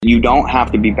You don't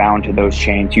have to be bound to those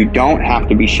chains. You don't have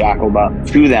to be shackled up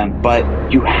to them, but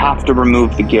you have to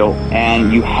remove the guilt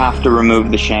and you have to remove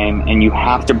the shame and you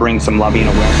have to bring some loving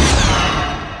awareness.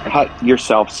 Cut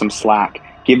yourself some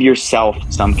slack. Give yourself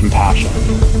some compassion.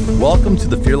 Welcome to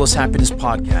the Fearless Happiness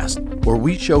Podcast, where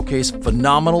we showcase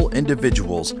phenomenal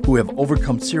individuals who have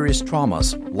overcome serious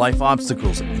traumas, life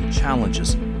obstacles, and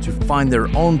challenges to find their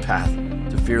own path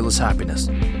to fearless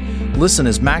happiness. Listen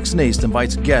as Max Naist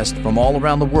invites guests from all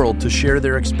around the world to share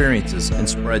their experiences and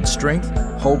spread strength,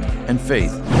 hope, and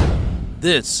faith.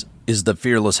 This is the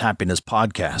Fearless Happiness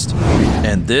Podcast,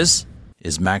 and this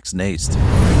is Max Naist.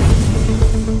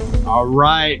 All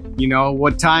right, you know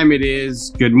what time it is.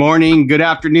 Good morning, good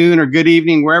afternoon, or good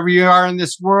evening, wherever you are in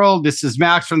this world. This is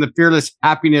Max from the Fearless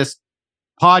Happiness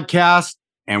Podcast,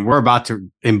 and we're about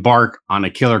to embark on a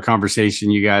killer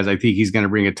conversation, you guys. I think he's going to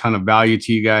bring a ton of value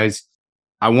to you guys.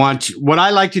 What I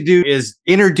like to do is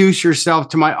introduce yourself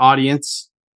to my audience,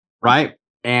 right?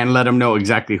 And let them know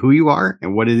exactly who you are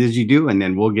and what it is you do, and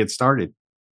then we'll get started.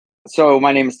 So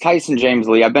my name is Tyson James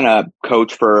Lee. I've been a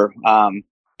coach for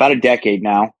about a decade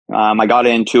now. I got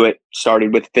into it,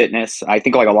 started with fitness, I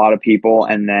think like a lot of people.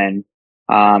 And then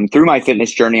through my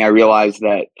fitness journey, I realized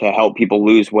that to help people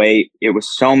lose weight, it was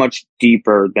so much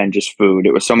deeper than just food.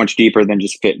 It was so much deeper than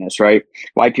just fitness, right?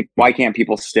 Why can't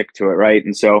people stick to it, right?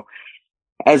 And so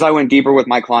as I went deeper with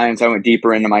my clients, I went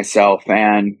deeper into myself,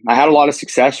 and I had a lot of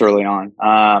success early on.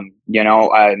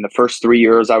 In the first 3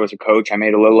 years I was a coach, I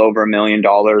made a little over $1 million.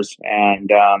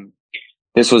 And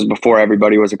this was before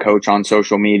everybody was a coach on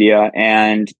social media.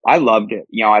 And I loved it.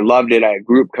 I loved it. I had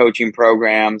group coaching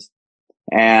programs,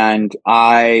 and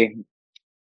I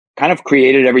kind of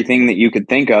created everything that you could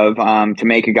think of to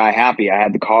make a guy happy. I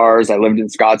had the cars. I lived in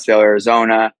Scottsdale,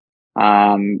 Arizona.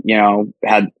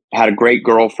 Had a great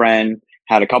girlfriend.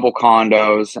 Had a couple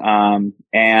condos,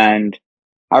 and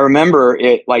I remember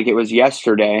it like it was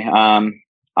yesterday.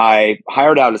 I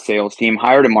hired out a sales team,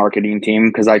 hired a marketing team,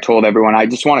 because I told everyone I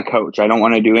just want to coach. I don't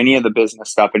want to do any of the business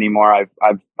stuff anymore.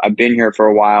 I've been here for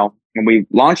a while, and we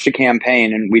launched a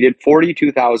campaign, and we did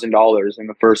 $42,000 in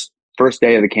the first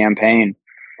day of the campaign.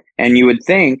 And you would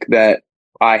think that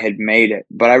I had made it,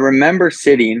 but I remember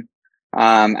sitting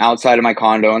outside of my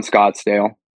condo in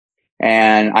Scottsdale.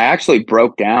 And I actually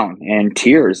broke down in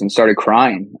tears and started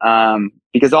crying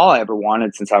because all I ever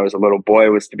wanted since I was a little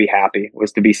boy was to be happy,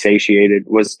 was to be satiated,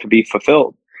 was to be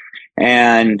fulfilled.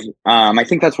 And I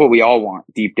think that's what we all want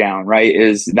deep down, right?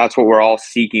 That's what we're all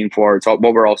seeking for. It's what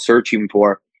we're all searching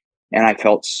for. And I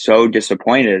felt so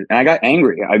disappointed, and I got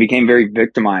angry. I became very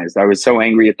victimized. I was so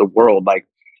angry at the world. Like,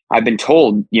 I've been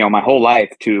told, my whole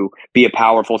life to be a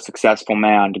powerful, successful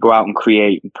man, to go out and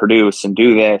create and produce and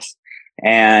do this.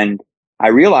 And I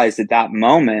realized at that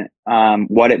moment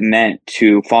what it meant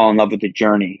to fall in love with the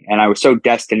journey. And I was so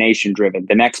destination driven,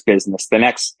 the next business, the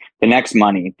next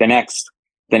money, the next.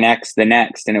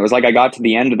 And it was like I got to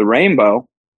the end of the rainbow,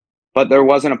 but there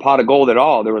wasn't a pot of gold at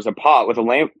all. There was a pot with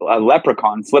a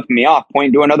leprechaun flipping me off,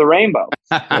 pointing to another rainbow.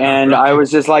 And I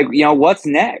was just like, what's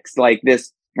next? Like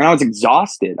this. And I was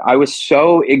exhausted. I was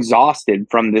so exhausted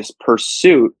from this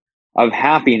pursuit of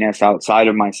happiness outside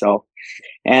of myself.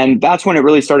 And that's when it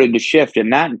really started to shift.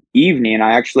 And that evening,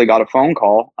 I actually got a phone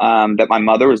call that my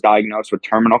mother was diagnosed with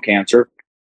terminal cancer,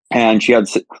 and she had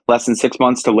less than 6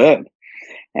 months to live.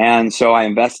 And so I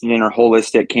invested in her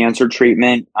holistic cancer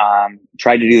treatment,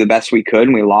 tried to do the best we could,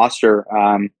 and we lost her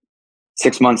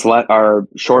 6 months or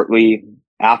shortly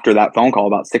after that phone call.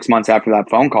 About 6 months after that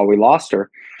phone call, we lost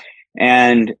her.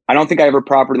 And I don't think I ever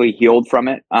properly healed from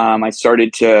it. I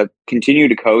started to continue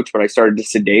to coach, but I started to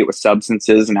sedate with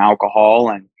substances and alcohol,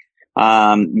 and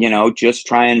just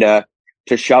trying to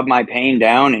shove my pain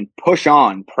down and push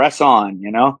on, press on,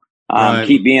 right.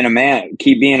 Keep being a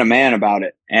man about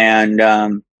it.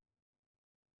 And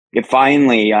it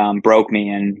finally broke me,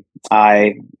 and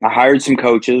I hired some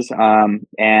coaches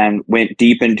and went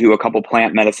deep into a couple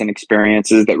plant medicine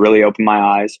experiences that really opened my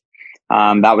eyes.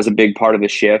 That was a big part of the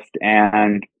shift.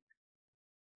 And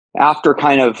after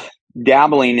kind of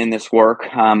dabbling in this work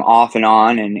off and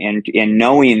on, and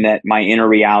knowing that my inner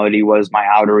reality was my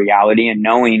outer reality, and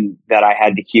knowing that I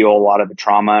had to heal a lot of the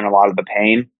trauma and a lot of the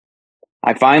pain,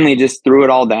 I finally just threw it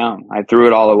all down. I threw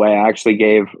it all away. I actually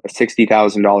gave a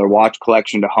 $60,000 watch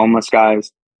collection to homeless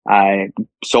guys. I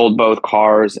sold both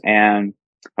cars, and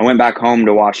I went back home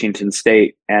to Washington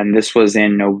State. And this was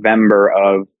in November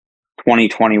of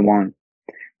 2021.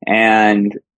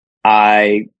 And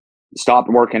I stopped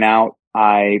working out.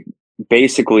 I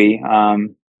basically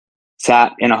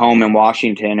sat in a home in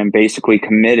Washington and basically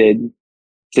committed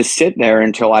to sit there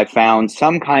until I found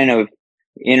some kind of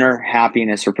inner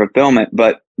happiness or fulfillment.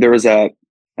 But there was a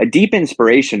a deep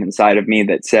inspiration inside of me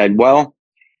that said, well,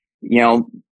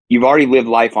 you've already lived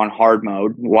life on hard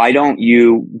mode. Why don't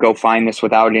you go find this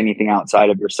without anything outside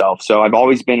of yourself? So I've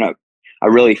always been a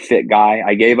really fit guy.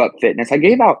 I gave up fitness. I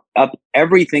gave up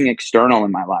everything external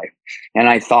in my life. And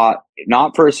I thought,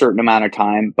 not for a certain amount of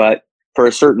time, but for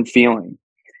a certain feeling.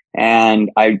 And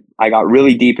I got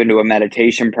really deep into a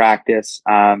meditation practice.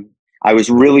 I was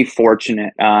really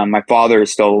fortunate. My father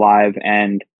is still alive,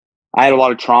 and I had a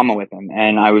lot of trauma with him.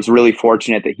 And I was really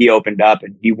fortunate that he opened up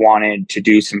and he wanted to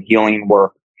do some healing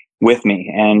work with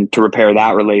me and to repair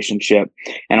that relationship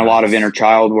and a lot of inner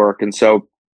child work. And so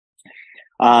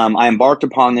I embarked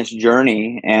upon this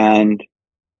journey, and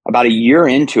about a year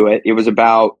into it, it was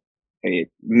about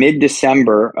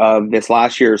mid-December of this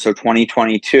last year, so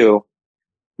 2022,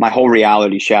 my whole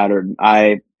reality shattered.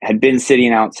 I had been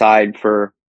sitting outside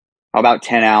for about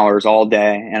 10 hours all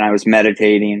day, and I was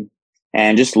meditating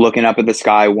and just looking up at the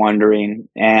sky, wondering.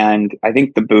 And I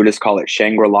think the Buddhists call it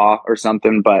Shangri-La or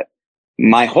something, but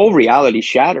my whole reality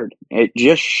shattered. It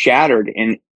just shattered,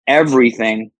 and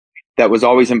everything that was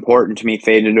always important to me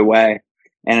faded away.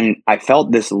 And I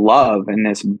felt this love and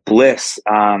this bliss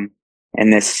and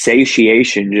this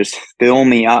satiation just fill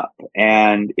me up.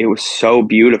 And it was so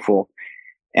beautiful.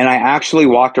 And I actually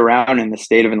walked around in the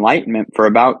state of enlightenment for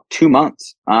about 2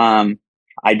 months. I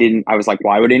was like,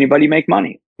 why would anybody make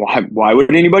money? Why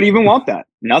would anybody even want that?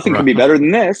 Nothing could be better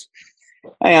than this.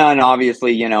 And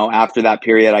obviously, after that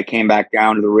period, I came back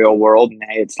down to the real world, and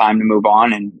hey, it's time to move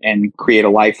on and create a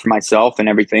life for myself and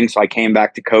everything. So I came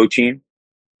back to coaching,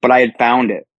 but I had found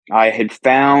it. I had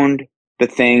found the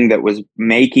thing that was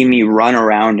making me run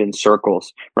around in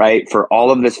circles, right? For all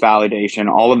of this validation,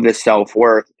 all of this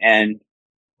self-worth. And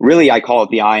really, I call it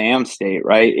the I am state,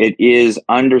 right? It is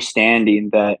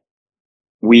understanding that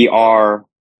we are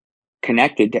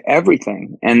connected to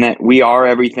everything, and that we are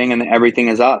everything, and that everything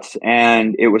is us.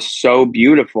 And it was so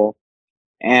beautiful.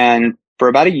 And for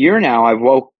about a year now,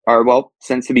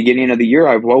 since the beginning of the year,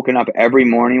 I've woken up every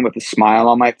morning with a smile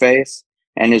on my face,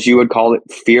 and as you would call it,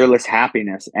 fearless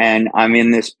happiness. And I'm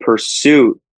in this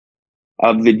pursuit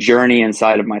of the journey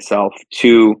inside of myself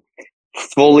to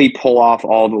fully pull off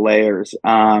all the layers,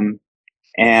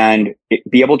 and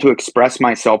be able to express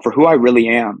myself for who I really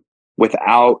am,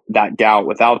 without that doubt,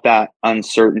 without that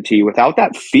uncertainty, without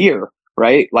that fear,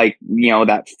 right? Like,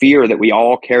 that fear that we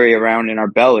all carry around in our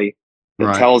belly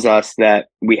that tells us that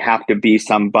we have to be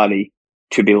somebody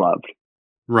to be loved.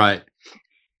 Right.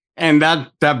 And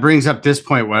that brings up this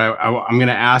point where I'm going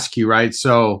to ask you, right?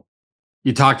 So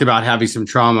you talked about having some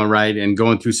trauma, right? And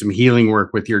going through some healing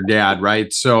work with your dad,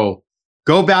 right? So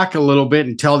go back a little bit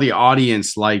and tell the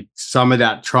audience, like, some of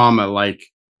that trauma, like,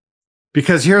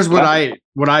 because here's what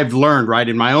I've learned, right,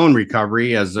 in my own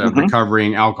recovery as a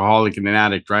recovering alcoholic and an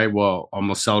addict, right? Well,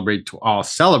 I'll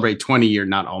celebrate 20 years,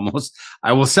 not almost.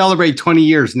 I will celebrate 20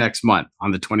 years next month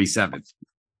on the 27th.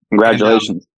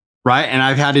 Congratulations. Right. And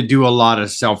I've had to do a lot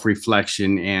of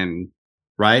self-reflection, and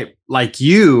right, like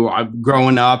you, I'm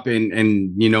growing up and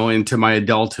into my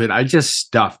adulthood, I just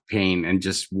stuffed pain and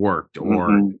just worked,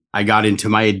 or I got into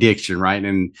my addiction, right?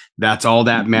 And that's all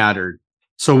that mattered.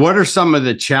 So what are some of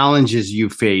the challenges you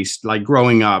faced, like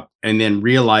growing up, and then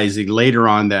realizing later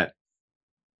on that,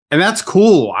 and that's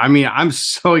cool. I mean,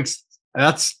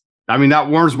 that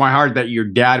warms my heart that your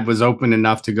dad was open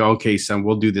enough to go, okay, son,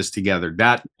 we'll do this together.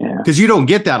 Because you don't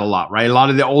get that a lot, right? A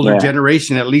lot of the older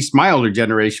generation, at least my older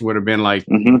generation, would have been like,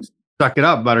 suck it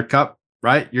up, buttercup,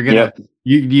 right? You're going to,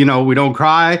 we don't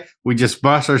cry. We just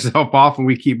bust ourselves off and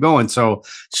we keep going. So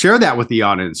share that with the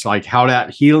audience, like how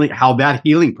that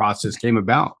healing process came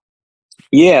about.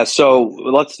 Yeah. So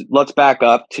let's back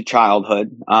up to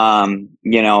childhood.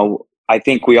 I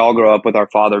think we all grow up with our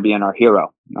father being our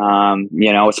hero,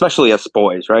 especially us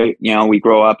boys, right? We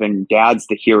grow up and dad's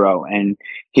the hero. And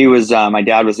he was, my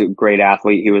dad was a great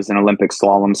athlete. He was an Olympic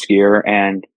slalom skier,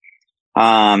 and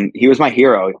he was my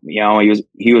hero.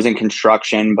 He was in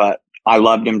construction, but I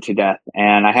loved him to death.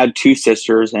 And I had 2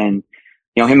 sisters, and,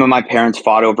 him and my parents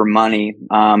fought over money.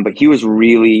 But he was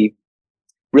really,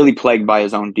 really plagued by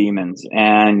his own demons.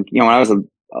 And, when I was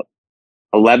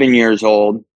 11 years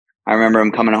old, I remember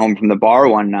him coming home from the bar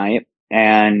one night,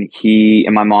 and he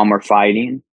and my mom were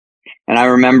fighting. And I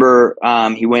remember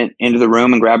he went into the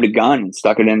room and grabbed a gun and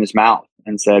stuck it in his mouth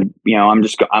and said, I'm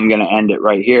going to end it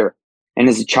right here. And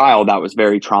as a child, that was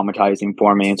very traumatizing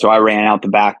for me. And so I ran out the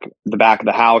back of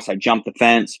the house. I jumped the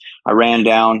fence. I ran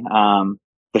down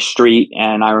the street,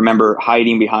 and I remember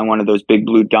hiding behind one of those big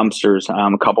blue dumpsters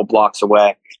a couple blocks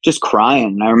away, just crying.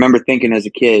 And I remember thinking as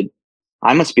a kid,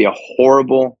 I must be a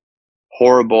horrible,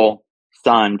 horrible,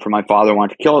 son for my father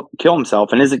wanted to kill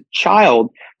himself. And as a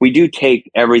child, we do take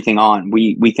everything on.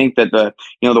 We think that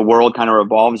the world kind of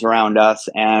revolves around us.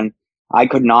 And I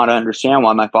could not understand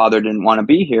why my father didn't want to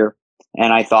be here.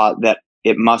 And I thought that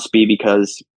it must be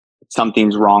because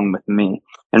something's wrong with me.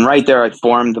 And right there, I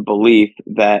formed the belief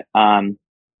that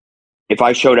if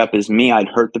I showed up as me, I'd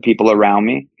hurt the people around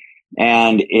me.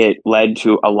 And it led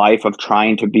to a life of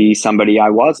trying to be somebody I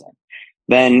wasn't.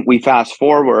 Then we fast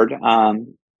forward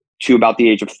to about the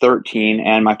age of 13,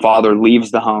 and my father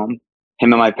leaves the home.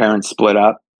 Him and my parents split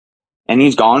up, and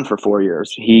he's gone for 4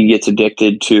 years. He gets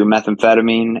addicted to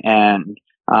methamphetamine and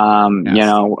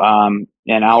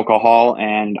and alcohol,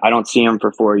 and I don't see him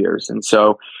for 4 years. And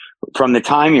so from the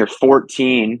time you're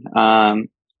 14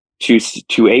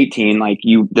 to 18, like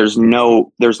there's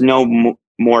no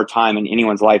more time in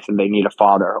anyone's life than they need a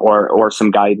father or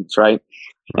some guidance, right?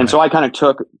 And so I kind of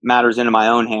took matters into my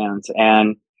own hands,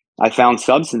 and I found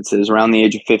substances around the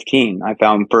age of 15. I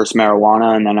found first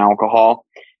marijuana and then alcohol.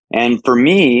 And for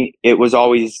me, it was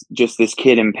always just this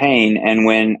kid in pain. And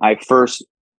when I first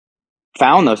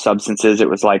found those substances, it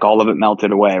was like all of it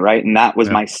melted away, right? And that was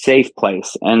my safe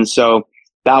place. And so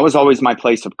that was always my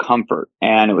place of comfort,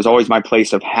 and it was always my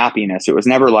place of happiness. It was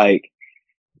never like,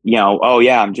 oh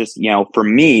yeah, I'm just, for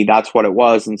me, that's what it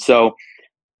was. And so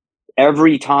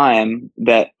every time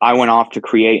that I went off to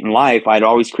create in life, I'd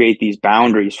always create these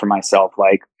boundaries for myself.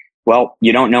 Like, well,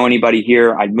 you don't know anybody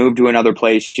here. I'd move to another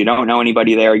place. You don't know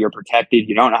anybody there. You're protected.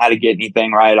 You don't know how to get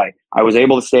anything right. I was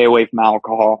able to stay away from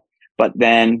alcohol, but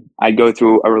then I'd go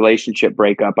through a relationship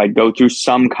breakup. I'd go through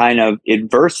some kind of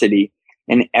adversity.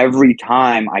 And every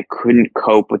time I couldn't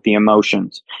cope with the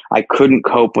emotions, I couldn't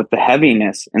cope with the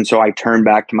heaviness. And so I turned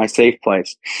back to my safe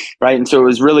place. Right. And so it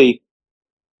was really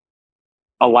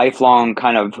a lifelong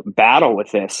kind of battle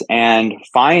with this. And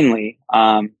finally,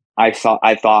 I thought,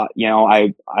 I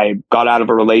got out of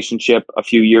a relationship a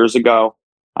few years ago.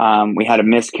 We had a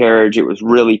miscarriage. It was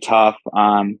really tough.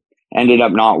 Ended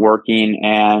up not working.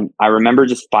 And I remember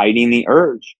just fighting the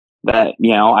urge that,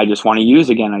 I just want to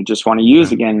use again. I just want to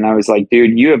use again. And I was like,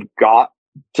 dude, you have got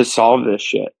to solve this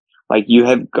shit. Like, you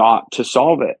have got to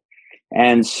solve it.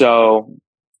 And so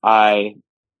I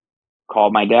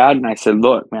called my dad and I said,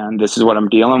 look, man, this is what I'm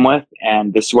dealing with.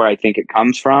 And this is where I think it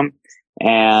comes from.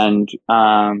 And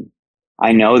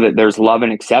I know that there's love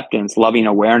and acceptance, loving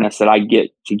awareness that I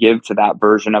get to give to that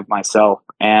version of myself.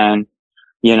 And,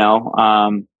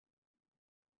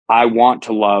 I want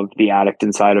to love the addict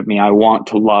inside of me. I want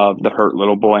to love the hurt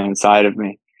little boy inside of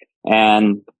me.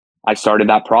 And I started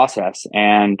that process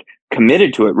and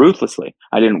committed to it ruthlessly.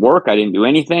 I didn't work. I didn't do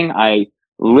anything. I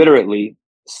literally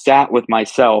sat with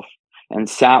myself and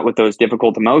sat with those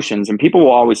difficult emotions. And people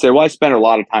will always say, well, I spend a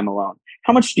lot of time alone.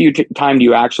 How much time do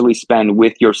you actually spend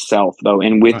with yourself, though,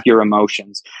 and with your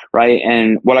emotions, right?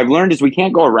 And what I've learned is we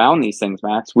can't go around these things,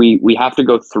 Max. We have to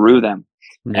go through them.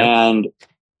 Yep. And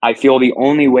I feel the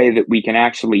only way that we can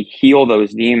actually heal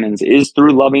those demons is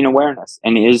through loving awareness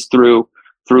and is through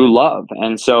love.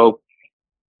 And so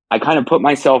I kind of put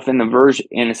myself in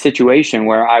a situation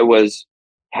where I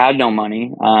had no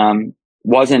money,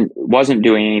 wasn't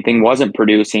doing anything, wasn't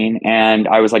producing. And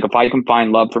I was like, if I can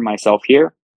find love for myself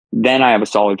here, then I have a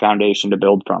solid foundation to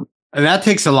build from. And that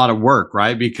takes a lot of work,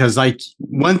 right? Because like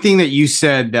one thing that you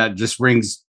said that just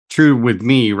rings true with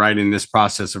me, right, in this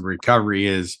process of recovery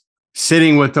is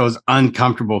sitting with those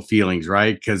uncomfortable feelings,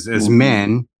 right? Because as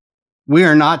men, we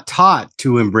are not taught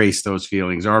to embrace those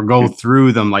feelings or go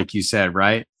through them, like you said,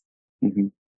 right? Mm-hmm.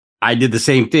 I did the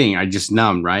same thing. I just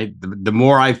numbed, right? The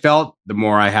more I felt, the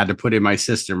more I had to put in my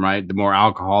system, right? The more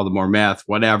alcohol, the more meth,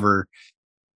 whatever.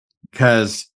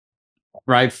 Because,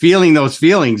 right, feeling those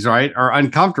feelings, right, are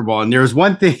uncomfortable. And there's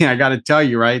one thing I got to tell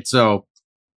you, right? So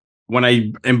when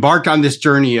I embarked on this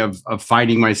journey of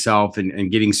fighting myself and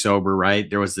getting sober, right,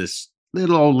 there was this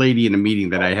little old lady in a meeting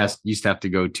that I used to have to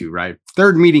go to, right?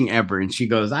 Third meeting ever. And she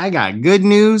goes, I got good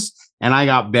news and I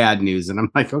got bad news. And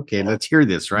I'm like, okay, let's hear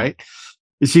this, right?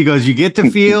 And she goes, you get to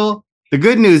feel. The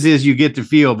good news is you get to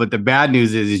feel, but the bad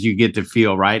news is you get to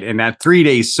feel, right? And at 3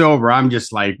 days sober, I'm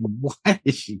just like, what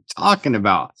is she talking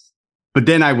about? But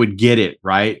then I would get it,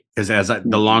 right? Because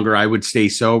the longer I would stay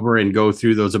sober and go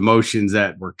through those emotions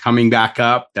that were coming back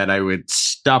up that I would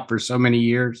stuff for so many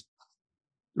years,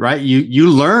 right? You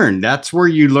learn. That's where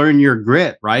you learn your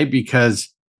grit, right?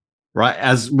 Because, right,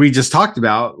 as we just talked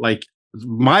about, like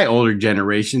my older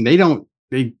generation,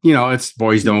 it's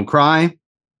boys don't cry,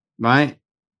 right?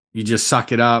 You just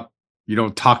suck it up. You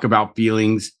don't talk about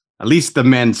feelings. At least the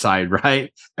men's side,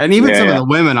 right? And even some of the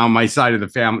women on my side of the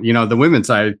family, the women's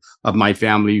side of my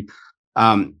family,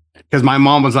 because my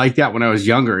mom was like that when I was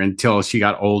younger until she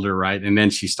got older, right? And then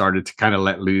she started to kind of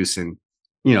let loose and,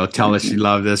 tell us she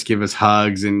loved us, give us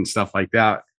hugs and stuff like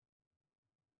that.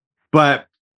 But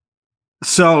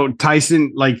so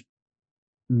Tyson, like,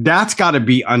 that's got to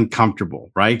be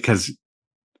uncomfortable, right? Because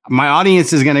my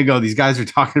audience is going to go, these guys are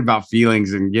talking about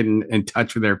feelings and getting in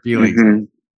touch with their feelings,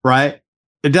 right?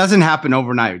 It doesn't happen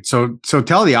overnight. So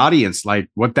tell the audience like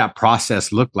what that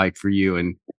process looked like for you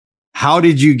and how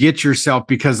did you get yourself?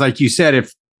 Because like you said,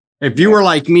 if you were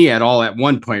like me at all at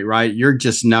one point, right, you're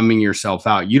just numbing yourself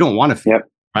out. You don't want to feel,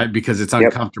 right? Because it's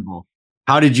uncomfortable.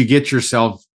 How did you get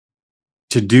yourself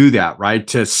to do that, right?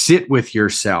 To sit with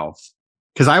yourself.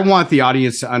 Because I want the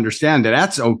audience to understand that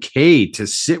that's okay to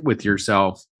sit with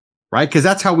yourself, right? Because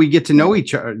that's how we get to know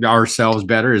ourselves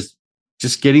better, is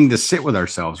just getting to sit with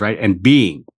ourselves, right? And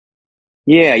being.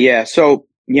 Yeah. So,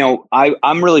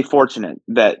 I'm really fortunate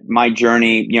that my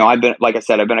journey, I've been, like I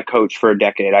said, I've been a coach for a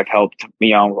decade. I've helped,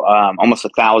 almost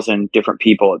 1,000 different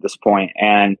people at this point.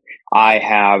 And I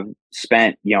have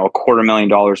spent,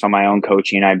 $250,000 on my own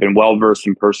coaching. I've been well-versed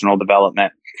in personal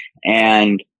development.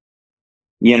 And,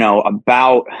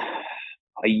 about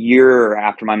a year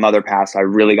after my mother passed, I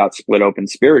really got split open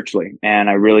spiritually. And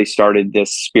I really started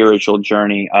this spiritual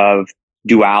journey of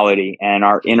duality, and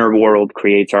our inner world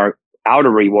creates our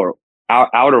outer world.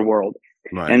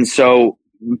 Right. And so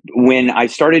when I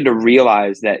started to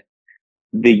realize that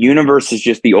the universe is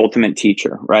just the ultimate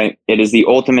teacher, right? It is the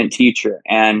ultimate teacher.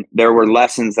 And there were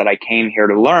lessons that I came here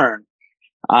to learn.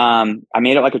 I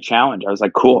made it like a challenge. I was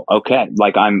like, cool. Okay.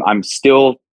 Like I'm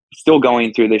still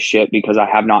going through this shit because I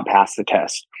have not passed the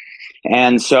test.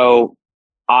 And so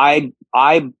I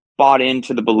bought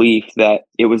into the belief that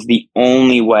it was the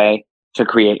only way to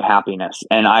create happiness.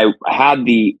 And I had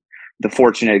the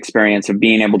fortunate experience of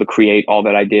being able to create all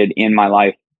that I did in my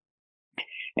life.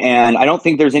 And I don't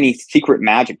think there's any secret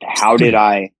magic to how did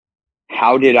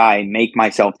I make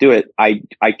myself do it? I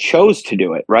chose to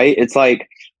do it, right? It's like,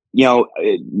 Joe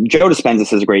Dispenza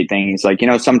says a great thing. He's like,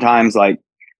 sometimes like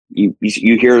you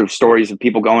hear stories of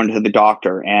people going to the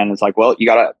doctor and it's like, well, you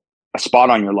got a spot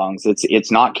on your lungs.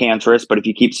 It's not cancerous, but if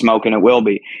you keep smoking, it will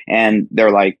be. And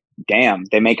they're like, damn,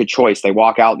 they make a choice. They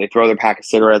walk out, they throw their pack of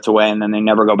cigarettes away, and then they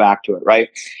never go back to it, right?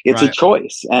 It's a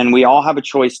choice, and we all have a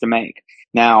choice to make.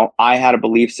 Now, I had a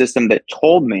belief system that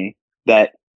told me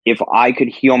that if I could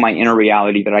heal my inner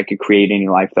reality, that I could create any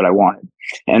life that I wanted.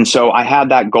 And so I had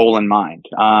that goal in mind.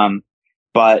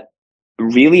 But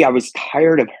really, I was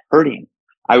tired of hurting.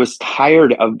 I was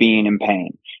tired of being in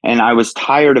pain. And I was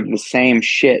tired of the same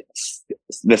shit,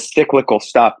 the cyclical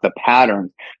stuff, the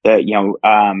patterns,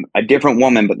 a different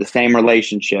woman, but the same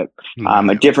relationship,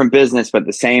 a different business, but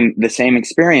the same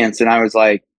experience. And I was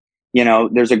like,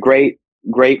 there's a great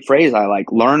phrase I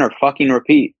like: learn or fucking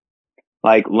repeat.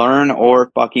 Like learn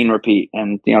or fucking repeat.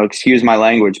 And, excuse my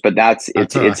language, but it's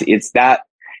that,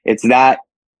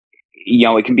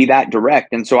 it can be that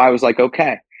direct. And so I was like,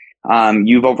 okay.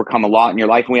 You've overcome a lot in your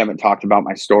life, and we haven't talked about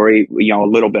my story, a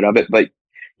little bit of it, but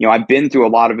I've been through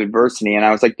a lot of adversity, and I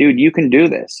was like, dude, you can do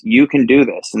this. You can do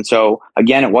this. And so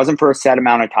again, it wasn't for a set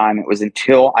amount of time. It was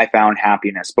until I found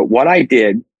happiness. But what I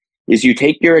did is you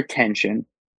take your attention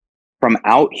from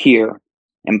out here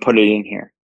and put it in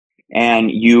here,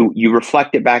 and you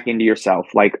reflect it back into yourself.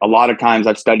 Like a lot of times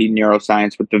I've studied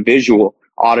neuroscience with the visual,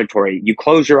 auditory. You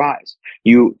close your eyes,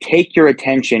 you take your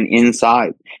attention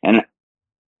inside, and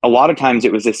a lot of times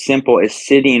it was as simple as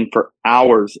sitting for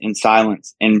hours in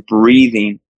silence and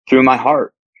breathing through my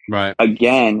heart, right,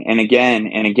 again and again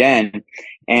and again,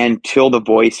 until the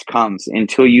voice comes,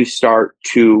 until you start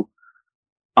to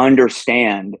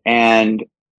understand. And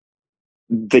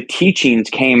the teachings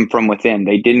came from within.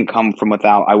 They didn't come from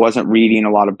without. I wasn't reading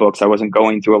a lot of books. I wasn't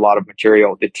going through a lot of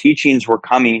material. The teachings were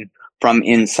coming from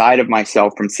inside of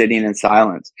myself, from sitting in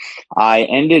silence. I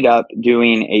ended up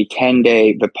doing a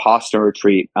 10-day Vipassana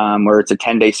retreat, where it's a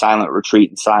 10-day silent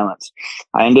retreat in silence.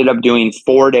 I ended up doing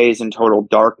 4 days in total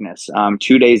darkness.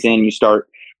 2 days in, you start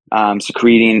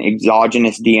secreting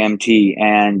exogenous DMT,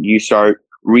 and you start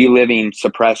reliving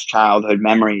suppressed childhood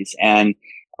memories. And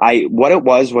what it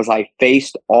was I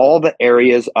faced all the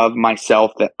areas of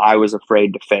myself that I was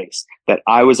afraid to face, that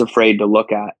I was afraid to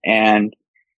look at.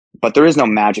 But there is no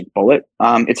magic bullet.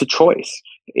 It's a choice.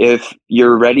 If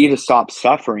you're ready to stop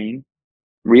suffering,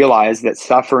 realize that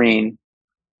suffering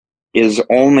is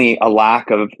only a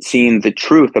lack of seeing the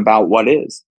truth about what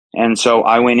is. And so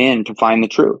I went in to find the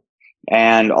truth.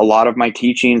 And a lot of my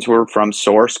teachings were from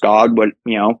source, God. But,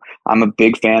 I'm a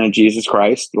big fan of Jesus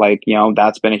Christ. Like,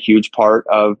 that's been a huge part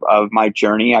of my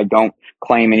journey. I don't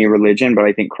claim any religion, but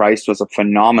I think Christ was a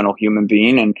phenomenal human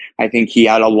being. And I think he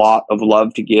had a lot of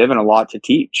love to give and a lot to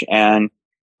teach. And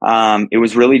it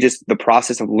was really just the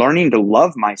process of learning to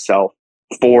love myself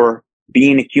for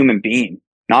being a human being,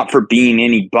 not for being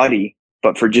anybody,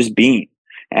 but for just being.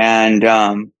 And,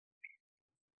 but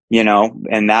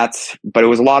it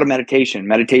was a lot of meditation.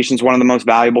 Meditation is one of the most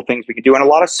valuable things we could do. And a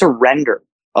lot of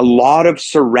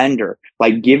surrender,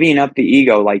 like giving up the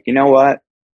ego. Like, you know what?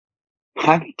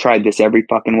 I've tried this every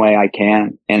fucking way I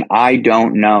can, and I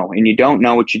don't know. And you don't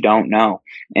know what you don't know.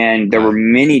 And there were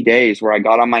many days where I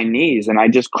got on my knees and I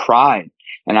just cried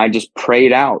and I just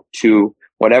prayed out to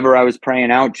whatever I was praying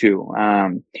out to,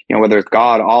 whether it's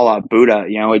God, Allah, Buddha,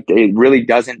 it really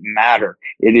doesn't matter.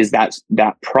 It is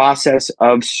that process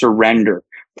of surrender,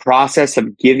 process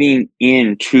of giving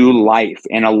in to life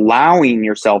and allowing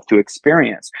yourself to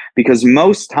experience. Because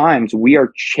most times we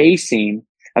are chasing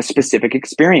a specific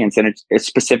experience and a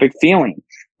specific feeling.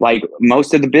 Like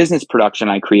most of the business production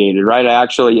I created, right?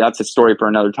 That's a story for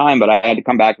another time, but I had to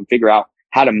come back and figure out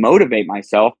how to motivate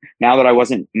myself now that I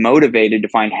wasn't motivated to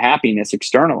find happiness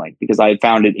externally because I had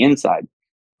found it inside.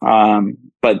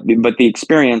 But the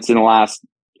experience in the last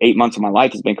 8 months of my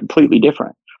life has been completely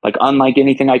different, like unlike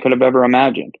anything I could have ever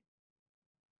imagined.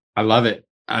 I love it.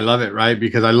 Right?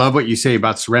 Because I love what you say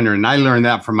about surrender. And I learned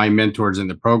that from my mentors in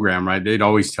the program, right? They'd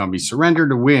always tell me surrender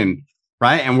to win,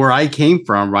 right? And where I came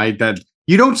from, right? That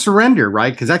you don't surrender,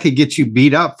 right? Because that could get you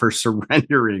beat up for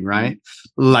surrendering, right?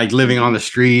 Like living on the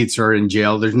streets or in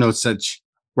jail. There's no such,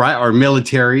 right? Or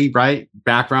military, right?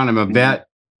 Background. I'm a vet.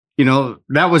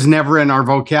 That was never in our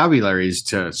vocabularies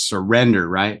to surrender,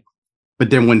 right?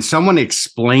 But then when someone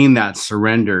explained that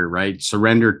surrender, right?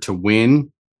 Surrender to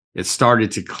win, it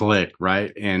started to click,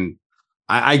 right? And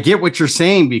I get what you're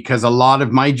saying because a lot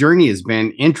of my journey has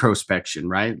been introspection,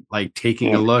 right? Like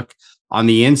taking a look on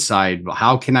the inside.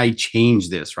 How can I change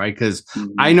this, right? Because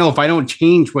I know if I don't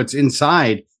change what's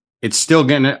inside, I'm still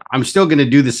gonna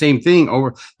do the same thing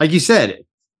over. Like you said,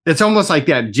 it's almost like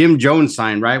that Jim Jones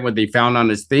sign, right? What they found on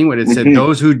his thing, when it said,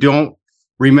 those who don't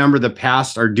remember the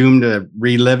past are doomed to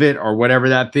relive it, or whatever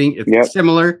that thing. It's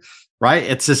similar. Right?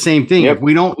 It's the same thing. If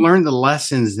we don't learn the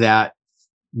lessons that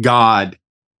God,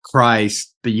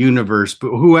 Christ, the universe, but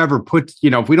whoever puts,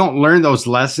 if we don't learn those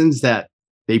lessons that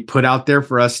they put out there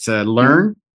for us to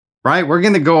learn, right? We're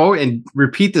going to go and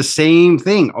repeat the same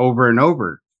thing over and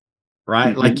over,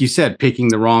 right? Like you said, picking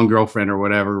the wrong girlfriend or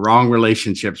whatever, wrong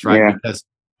relationships, right? Yeah. Because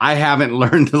I haven't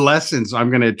learned the lessons, so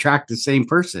I'm going to attract the same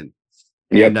person.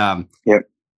 And,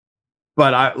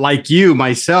 but I, like you,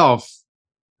 myself,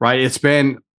 right? It's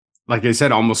been, like I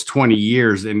said, almost 20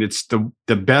 years. And it's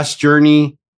the best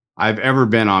journey I've ever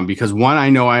been on because one, I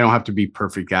know I don't have to be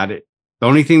perfect at it. The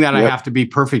only thing that I have to be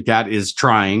perfect at is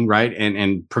trying, right?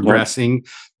 And progressing,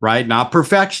 right? Not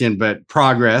perfection, but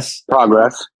progress.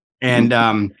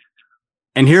 And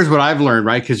here's what I've learned,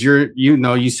 right? Because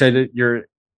you said that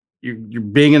you're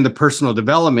being in the personal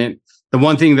development. The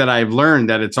one thing that I've learned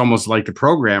that it's almost like the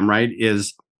program, right?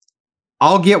 Is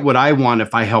I'll get what I want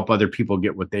if I help other people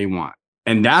get what they want.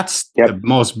 And that's the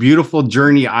most beautiful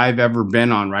journey I've ever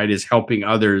been on, right? Is helping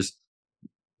others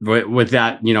with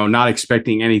that, not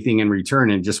expecting anything in return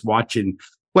and just watching,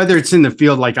 whether it's in the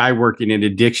field like I work in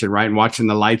addiction, right? And watching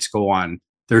the lights go on.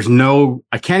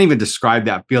 I can't even describe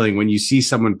that feeling when you see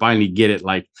someone finally get it.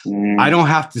 Like, I don't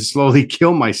have to slowly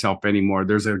kill myself anymore.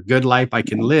 There's a good life I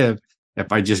can live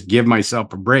if I just give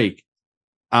myself a break.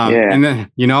 And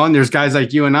then, and there's guys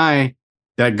like you and I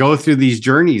that go through these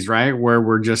journeys, right? Where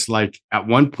we're just like, at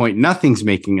one point, nothing's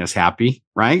making us happy,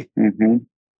 right? And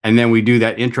then we do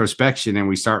that introspection and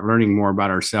we start learning more about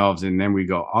ourselves. And then we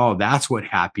go, oh, that's what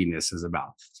happiness is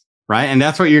about, right? And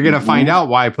that's what you're going to find out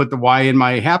why I put the why in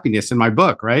my happiness in my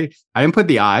book, right? I didn't put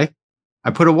the I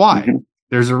put a why.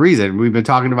 There's a reason. We've been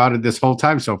talking about it this whole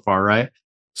time so far, right?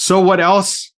 So what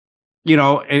else,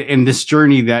 in this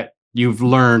journey that you've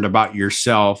learned about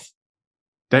yourself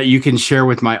that you can share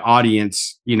with my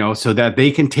audience, so that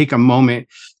they can take a moment?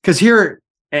 Because here,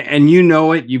 and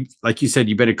like you said,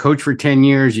 you've been a coach for 10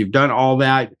 years, you've done all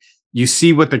that. You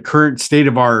see what the current state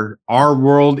of our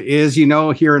world is,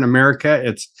 here in America.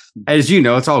 It's, as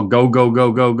it's all go, go,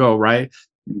 go, go, go, right?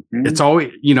 It's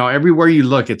always, everywhere you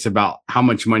look, it's about how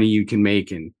much money you can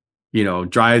make and,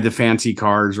 drive the fancy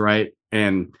cars, right?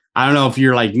 And I don't know if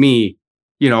you're like me,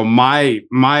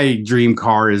 my dream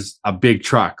car is a big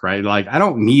truck, right? Like, I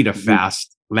don't need a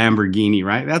fast Lamborghini,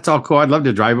 right? That's all cool. I'd love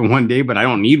to drive it one day, but I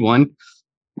don't need one.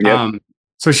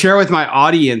 So share with my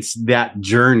audience that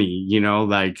journey,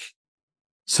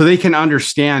 so they can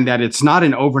understand that it's not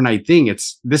an overnight thing.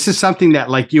 This is something that,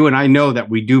 like you and I know, that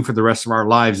we do for the rest of our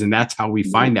lives. And that's how we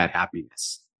find that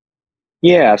happiness.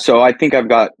 Yeah. So I think I've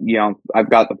got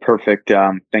the perfect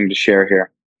thing to share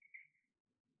here.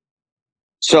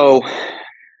 So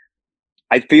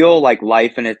I feel like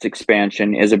life and its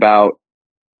expansion is about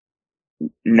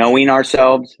knowing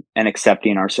ourselves and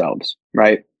accepting ourselves,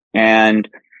 right? And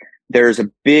there's a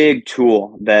big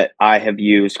tool that I have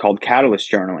used called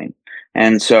catalyst journaling.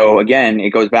 And so again, it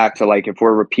goes back to like, if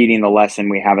we're repeating the lesson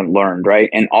we haven't learned, right?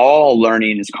 And all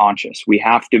learning is conscious. We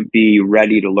have to be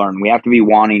ready to learn. We have to be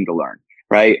wanting to learn,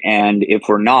 right? And if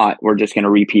we're not, we're just going to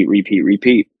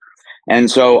repeat.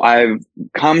 And so I've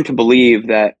come to believe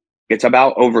that it's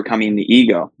about overcoming the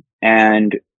ego.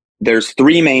 And there's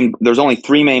only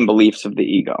three main beliefs of the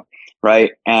ego,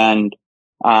 right? And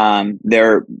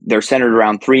they're centered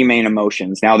around three main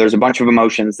emotions. Now there's a bunch of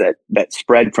emotions that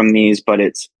spread from these, but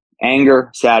it's anger,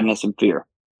 sadness, and fear,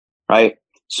 right?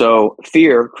 So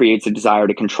fear creates a desire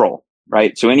to control,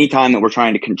 right? So anytime that we're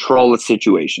trying to control a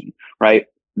situation, right,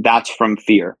 that's from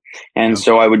fear. And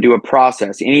so I would do a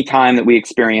process. Anytime that we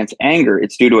experience anger,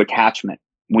 it's due to attachment.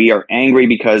 We are angry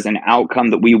because an outcome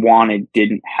that we wanted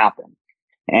didn't happen.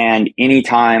 And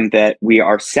anytime that we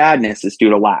are sadness is due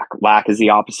to lack. Lack is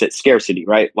the opposite scarcity,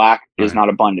 right? Lack is not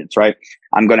abundance, right?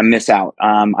 I'm going to miss out.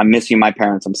 I'm missing my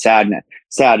parents. I'm sad.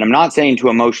 I'm not saying to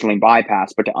emotionally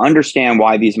bypass, but to understand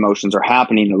why these emotions are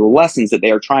happening and the lessons that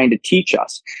they are trying to teach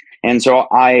us. And so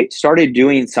I started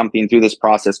doing something through this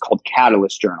process called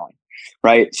catalyst journaling,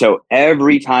 right? So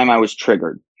every time I was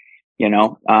triggered,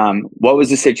 what was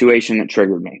the situation that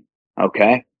triggered me?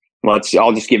 Okay.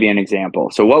 I'll just give you an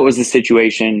example. So what was the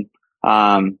situation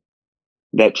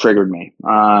that triggered me?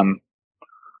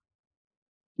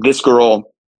 This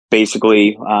girl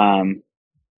basically,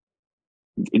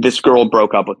 this girl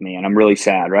broke up with me and I'm really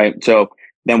sad, right? So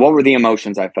then what were the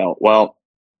emotions I felt? Well,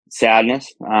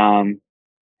 sadness, and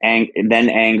then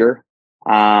anger,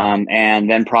 and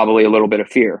then probably a little bit of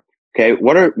fear. Okay.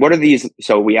 What are these?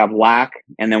 So we have lack,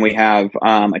 and then we have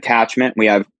attachment, we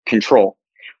have control.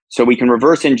 So we can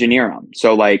reverse engineer them.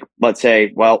 So like, let's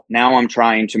say, well, now I'm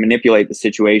trying to manipulate the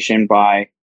situation by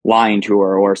lying to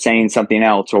her or saying something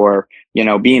else or,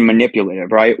 being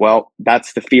manipulative, right? Well,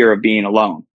 that's the fear of being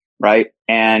alone, right?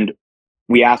 And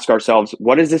we ask ourselves,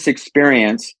 what is this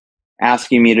experience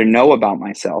asking me to know about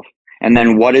myself? And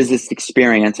then what is this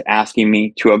experience asking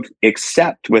me to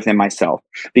accept within myself?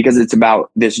 Because it's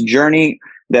about this journey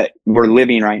that we're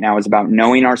living right now is about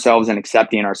knowing ourselves and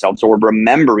accepting ourselves. So we're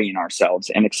remembering ourselves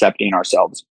and accepting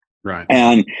ourselves. Right.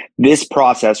 And this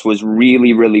process was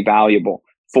really, really valuable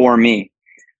for me.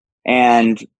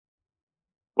 And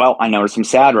well, I notice I'm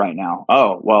sad right now.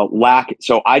 Oh, well, lack.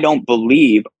 So I don't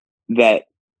believe that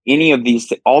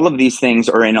all of these things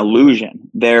are an illusion.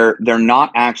 They're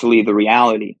not actually the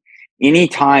reality.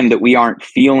 Anytime that we aren't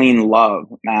feeling love,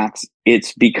 Max,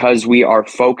 it's because we are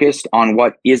focused on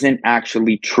what isn't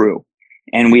actually true.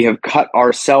 And we have cut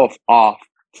ourselves off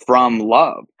from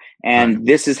love. And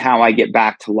this is how I get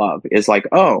back to love is like,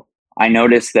 oh, I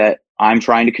notice that I'm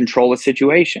trying to control a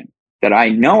situation that I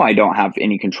know I don't have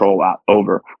any control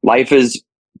over. Life is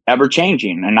ever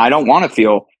changing and I don't want to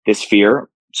feel this fear.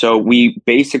 So we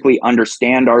basically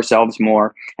understand ourselves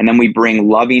more, and then we bring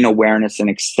loving awareness and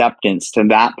acceptance to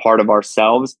that part of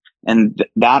ourselves. And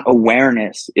that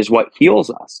awareness is what heals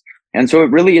us. And so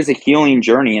it really is a healing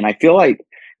journey. And I feel like,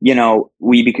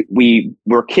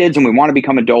 we're kids and we want to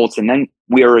become adults, and then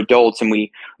we are adults and we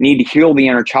need to heal the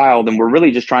inner child. And we're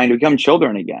really just trying to become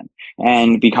children again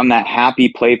and become that happy,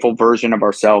 playful version of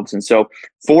ourselves. And so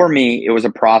for me, it was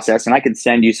a process, and I could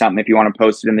send you something if you want to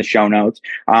post it in the show notes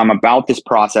about this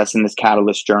process and this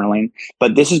catalyst journaling.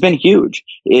 But this has been huge,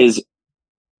 is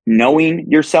knowing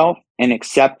yourself and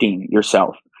accepting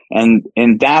yourself. And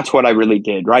that's what I really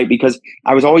did, right? Because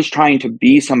I was always trying to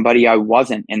be somebody I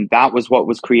wasn't. And that was what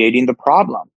was creating the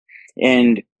problem.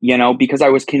 And, because I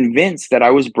was convinced that I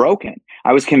was broken.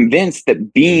 I was convinced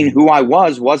that being who I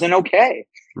wasn't okay.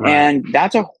 Right. And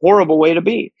that's a horrible way to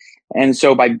be. And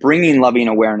so by bringing loving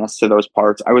awareness to those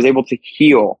parts, I was able to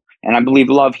heal. And I believe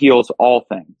love heals all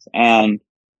things. And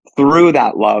through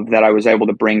that love that I was able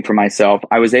to bring for myself,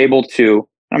 I was able to,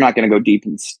 I'm not going to go deep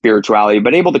in spirituality,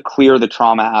 but able to clear the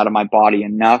trauma out of my body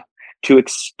enough to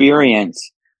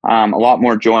experience a lot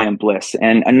more joy and bliss.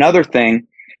 And another thing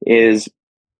is,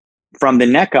 from the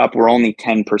neck up, we're only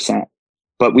 10%,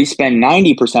 but we spend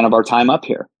 90% of our time up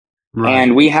here. Right.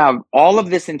 And we have all of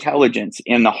this intelligence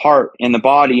in the heart, in the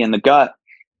body, in the gut,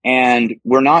 and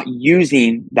we're not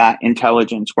using that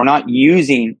intelligence. We're not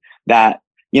using that.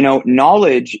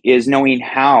 Knowledge is knowing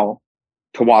how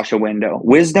to wash a window.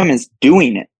 Wisdom is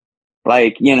doing it.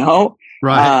 Right.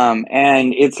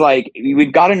 And it's like,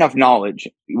 we've got enough knowledge.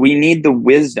 We need the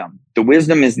wisdom The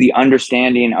wisdom is the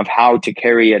understanding of how to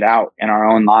carry it out in our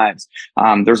own lives.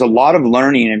 There's a lot of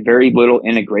learning and very little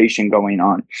integration going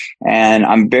on. And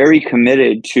I'm very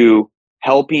committed to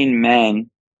helping men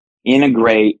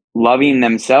integrate loving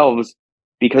themselves,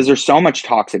 because there's so much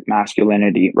toxic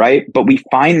masculinity, right? But we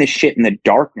find the shit in the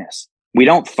darkness. We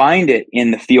don't find it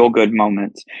in the feel good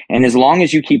moments. And as long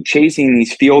as you keep chasing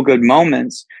these feel good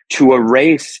moments to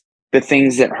erase the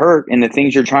things that hurt and the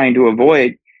things you're trying to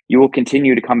avoid, you will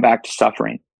continue to come back to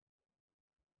suffering.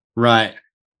 Right.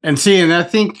 And see, and I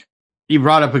think you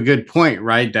brought up a good point,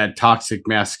 right? That toxic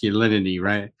masculinity,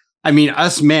 right? I mean,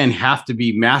 us men have to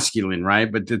be masculine,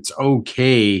 right? But it's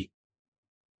okay,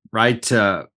 right?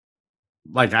 To,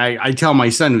 like, I tell my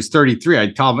son who's 33,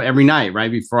 I tell him every night,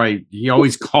 right? He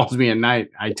always calls me at night.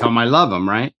 I tell him I love him,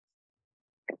 right?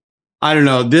 I don't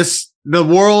know. The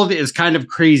world is kind of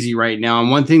crazy right now.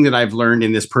 And one thing that I've learned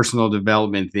in this personal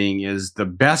development thing is the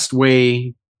best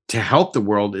way to help the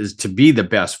world is to be the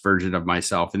best version of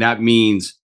myself. And that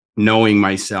means knowing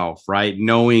myself, right?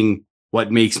 Knowing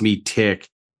what makes me tick,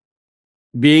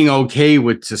 being okay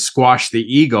with to squash the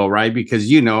ego, right? Because,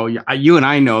 you and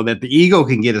I know that the ego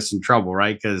can get us in trouble,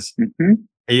 right? Because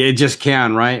it just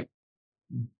can, right?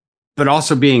 But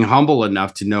also being humble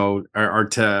enough to know or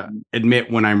to admit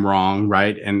when I'm wrong,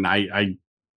 right? And I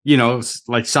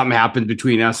like something happened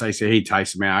between us. I say, hey,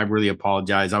 Tyson, man, I really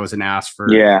apologize. I was an ass for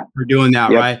doing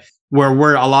that, right?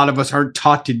 Where a lot of us aren't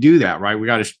taught to do that, right? We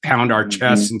got to pound our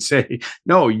chests and say,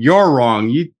 no, you're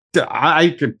wrong. I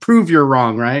could prove you're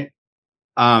wrong, right?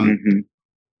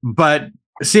 But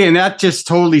see, and that just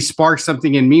totally sparks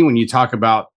something in me when you talk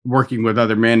about working with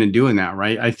other men and doing that,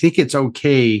 right? I think it's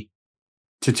okay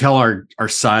to tell our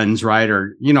sons, right?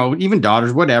 Or, even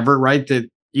daughters, whatever, right? That,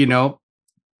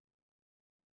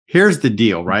 here's the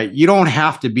deal, right? You don't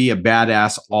have to be a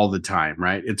badass all the time,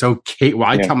 right? It's okay. Well,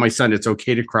 I tell my son, it's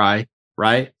okay to cry,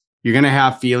 right? You're going to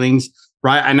have feelings,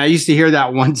 right? And I used to hear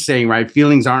that one saying, right?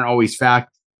 Feelings aren't always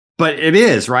fact, but it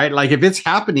is, right? Like if it's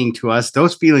happening to us,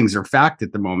 those feelings are fact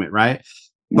at the moment, right?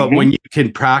 But when you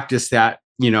can practice that,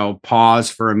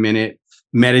 pause for a minute,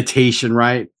 meditation,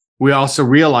 right? We also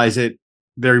realize it.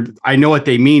 I know what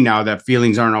they mean now, that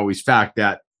feelings aren't always fact,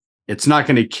 that it's not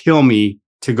going to kill me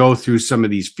to go through some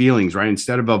of these feelings, right?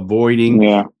 Instead of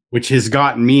avoiding, which has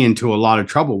gotten me into a lot of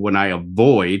trouble when I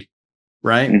avoid,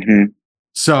 right?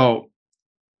 So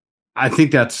I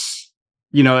think that's,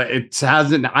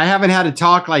 I haven't had a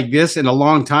talk like this in a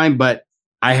long time, but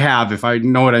I have, if I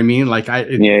know what I mean. Like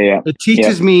it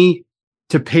teaches me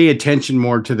to pay attention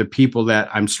more to the people that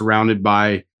I'm surrounded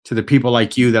by, to the people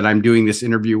like you that I'm doing this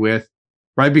interview with.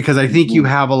 Right. Because I think you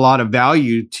have a lot of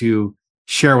value to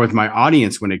share with my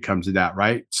audience when it comes to that.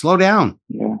 Right. Slow down.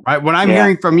 Right. What I'm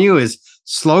hearing from you is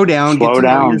slow down, get to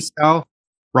know yourself.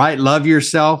 Right. Love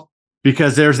yourself,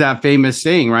 because there's that famous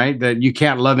saying, right, that you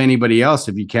can't love anybody else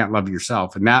if you can't love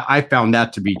yourself. And that I found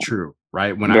that to be true.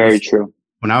 Right. When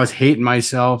I was hating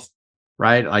myself,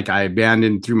 right, like I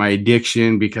abandoned through my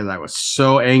addiction because I was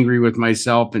so angry with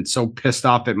myself and so pissed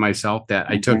off at myself that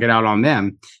I took it out on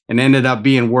them, and ended up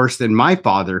being worse than my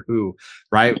father, who,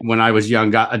 right, when I was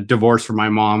young, got a divorce from my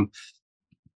mom.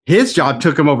 His job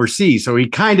took him overseas, so he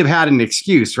kind of had an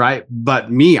excuse, right?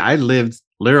 But me, I lived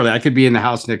literally, I could be in the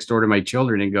house next door to my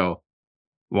children and go,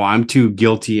 well, I'm too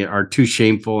guilty or too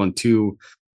shameful and too,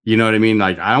 you know what I mean?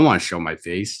 Like, I don't want to show my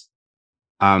face.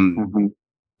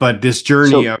 But this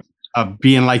journey of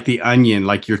being like the onion,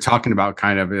 like you're talking about,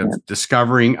 kind of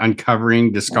discovering,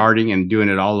 uncovering, discarding, and doing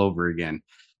it all over again,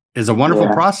 is a wonderful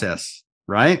process,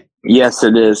 right? Yes,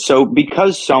 it is. So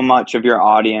because so much of your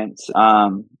audience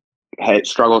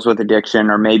struggles with addiction,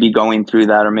 or maybe going through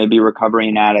that, or maybe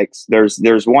recovering addicts, there's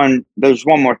one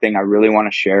more thing I really want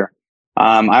to share.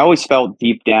 I always felt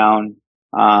deep down,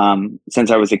 since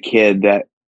I was a kid, that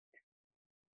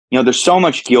there's so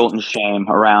much guilt and shame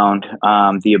around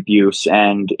the abuse,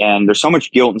 and there's so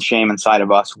much guilt and shame inside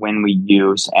of us when we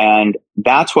use, and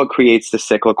that's what creates the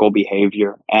cyclical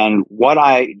behavior. And what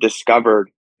I discovered,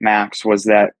 Max, was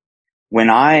that when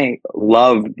I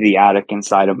loved the addict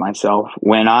inside of myself,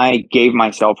 when I gave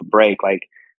myself a break, like,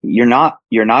 you're not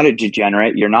a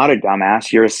degenerate, you're not a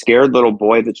dumbass, you're a scared little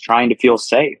boy that's trying to feel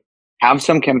safe. Have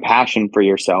some compassion for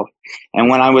yourself. And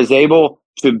when I was able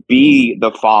to be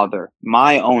the father,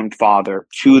 my own father,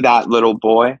 to that little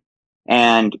boy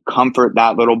and comfort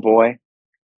that little boy,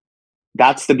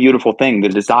 that's the beautiful thing. The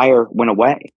desire went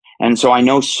away. And so I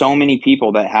know so many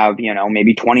people that have,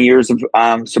 maybe 20 years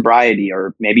of sobriety,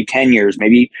 or maybe 10 years,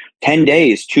 maybe 10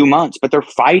 days, 2 months, but they're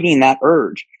fighting that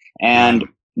urge. And,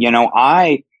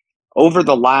 over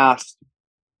the last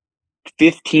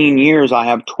 15 years, I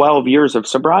have 12 years of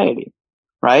sobriety.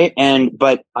 Right.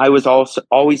 But I was also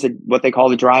always what they call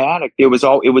the dry addict.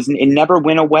 It never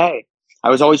went away. I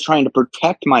was always trying to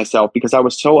protect myself because I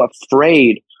was so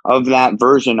afraid of that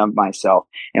version of myself.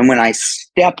 And when I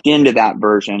stepped into that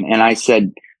version and I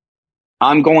said,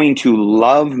 I'm going to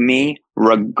love me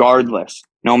regardless,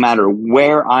 no matter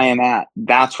where I am at,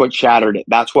 that's what shattered it.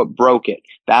 That's what broke it.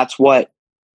 That's what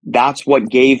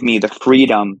gave me the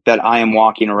freedom that I am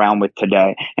walking around with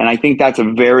today. And I think that's a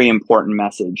very important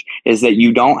message, is that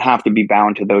you don't have to be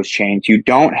bound to those chains. You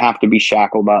don't have to be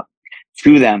shackled up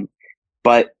to them,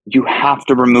 but you have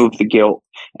to remove the guilt,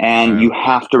 and you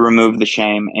have to remove the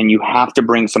shame, and you have to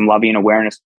bring some loving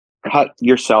awareness. Cut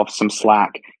yourself some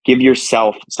slack. Give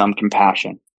yourself some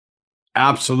compassion.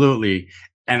 Absolutely.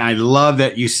 And I love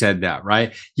that you said that,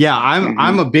 right? Yeah,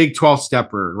 I'm a big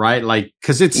 12-stepper, right? Like,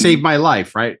 because it saved my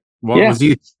life, right?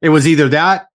 It was either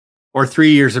that or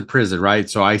 3 years of prison, right?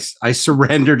 So I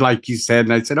surrendered, like you said,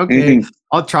 and I said, okay,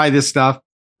 I'll try this stuff,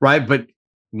 right? But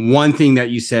one thing that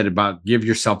you said about give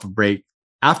yourself a break.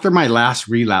 After my last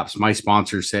relapse, my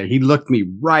sponsor said, he looked me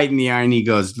right in the eye and he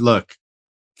goes, look,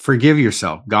 forgive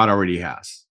yourself. God already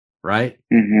has, right?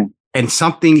 And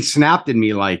something snapped in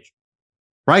me, like,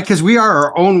 right? Because we are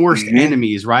our own worst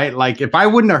enemies, right? Like, if I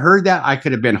wouldn't have heard that, I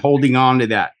could have been holding on to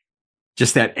that,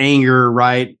 just that anger,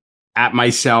 right, at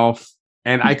myself,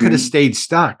 and I could have stayed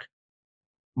stuck.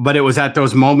 But it was at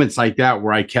those moments like that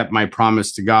where I kept my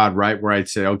promise to God, right? Where I'd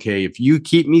say, okay, if you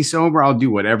keep me sober, I'll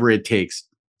do whatever it takes.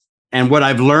 And what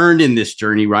I've learned in this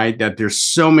journey, right, that there's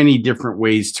so many different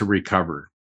ways to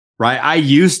recover, right? I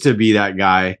used to be that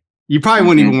guy. You probably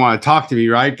wouldn't even want to talk to me,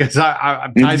 right? Because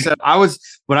I said,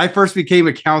 when I first became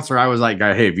a counselor, I was like,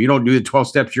 hey, if you don't do the 12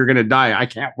 steps, you're going to die. I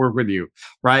can't work with you,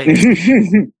 right?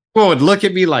 People would look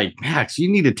at me like, Max, you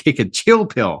need to take a chill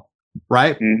pill,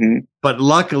 right? But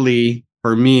luckily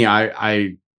for me,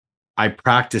 I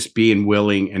practice being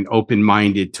willing and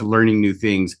open-minded to learning new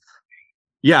things.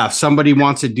 Yeah, if somebody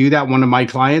wants to do that, one of my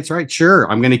clients, right? Sure,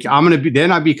 I'm gonna be.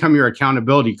 Then I become your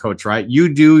accountability coach, right?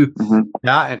 You do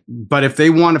that, but if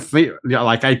they want to,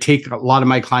 like, I take a lot of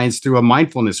my clients through a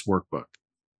mindfulness workbook,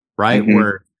 right?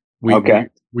 Where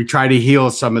we try to heal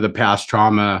some of the past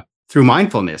trauma through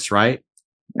mindfulness, right?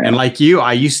 And like you,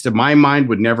 my mind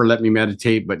would never let me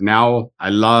meditate, but now I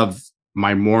love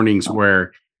my mornings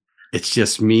where it's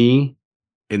just me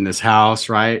in this house,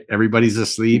 right? Everybody's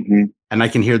asleep. And I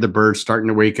can hear the birds starting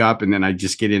to wake up, and then I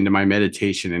just get into my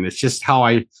meditation, and it's just how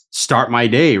I start my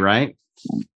day, right?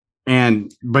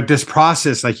 But this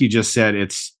process, like you just said,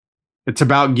 it's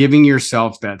about giving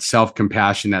yourself that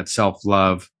self-compassion, that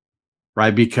self-love,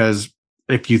 right? Because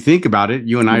if you think about it,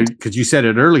 you and I, because you said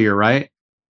it earlier, right?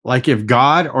 Like, if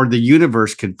God or the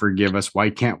universe can forgive us, why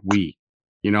can't we?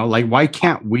 Like, why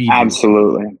can't we?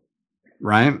 Absolutely.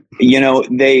 Right.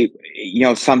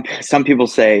 Some people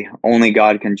say only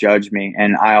God can judge me.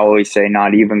 And I always say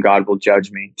not even God will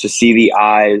judge me. To see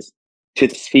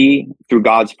through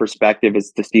God's perspective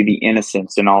is to see the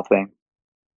innocence in all things.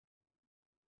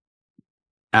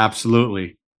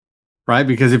 Absolutely. Right.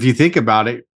 Because if you think about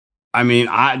it, I mean,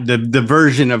 the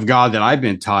version of God that I've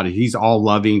been taught, he's all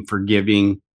loving,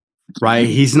 forgiving, right?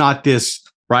 He's not this,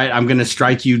 right? I'm going to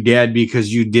strike you dead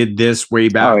because you did this way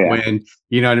back when,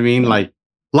 you know what I mean? Like,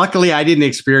 luckily I didn't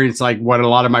experience like what a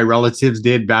lot of my relatives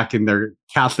did back in their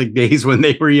Catholic days when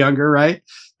they were younger, right?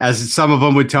 As some of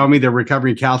them would tell me, they're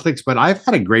recovering Catholics, but I've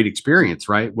had a great experience,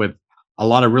 right? With a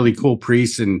lot of really cool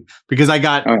priests, and because I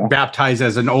got baptized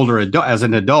as an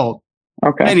adult.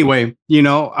 Okay. Anyway,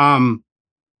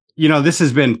 this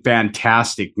has been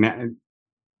fantastic.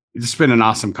 It's been an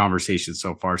awesome conversation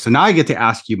so far. So now I get to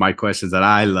ask you my questions that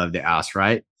I love to ask,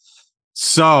 right?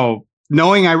 So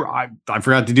knowing I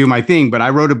forgot to do my thing, but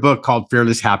I wrote a book called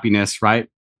Fearless Happiness, right?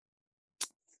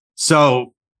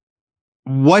 So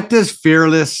what does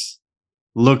fearless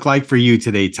look like for you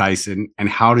today, Tyson? And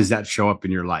how does that show up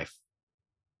in your life?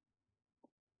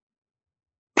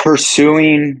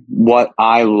 Pursuing what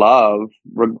I love,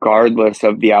 regardless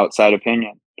of the outside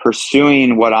opinion.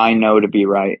 Pursuing what I know to be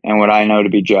right and what I know to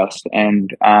be just,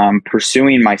 and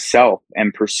pursuing myself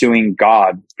and pursuing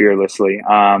God fearlessly.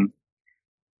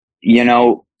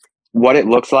 What it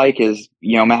looks like is,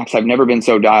 Max, I've never been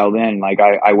so dialed in. Like,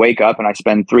 I wake up and I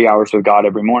spend 3 hours with God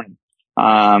every morning.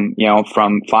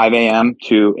 From 5 a.m.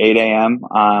 to 8 a.m.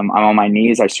 I'm on my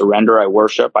knees. I surrender. I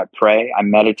worship. I pray. I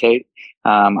meditate.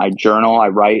 I journal. I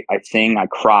write. I sing. I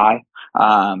cry.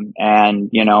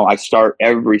 I start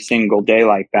every single day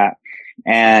like that.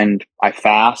 And I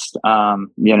fast. I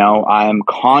am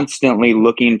constantly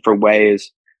looking for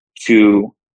ways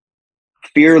to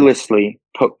fearlessly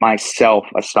put myself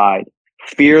aside,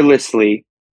 fearlessly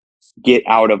get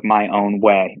out of my own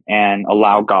way and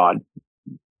allow God.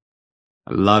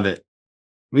 I love it.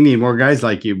 We need more guys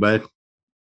like you, bud.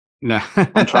 No.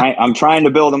 I'm trying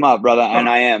to build them up, brother, and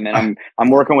I am. And I'm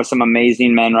working with some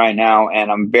amazing men right now,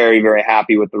 and I'm very, very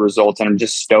happy with the results. And I'm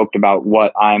just stoked about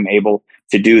what I'm able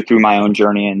to do through my own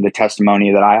journey and the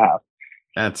testimony that I have.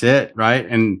 That's it, right?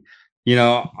 And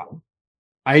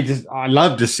I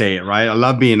love to say it, right? I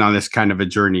love being on this kind of a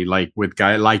journey, like with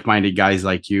like-minded guys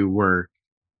like you, where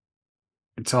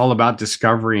it's all about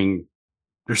discovering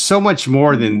there's so much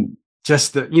more than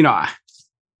just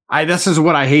this is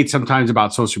what I hate sometimes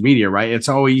about social media, right? It's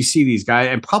always, you see these guys,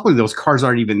 and probably those cars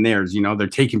aren't even theirs. They're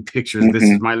taking pictures. This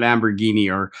is my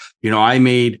Lamborghini, or, I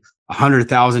made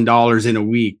 $100,000 in a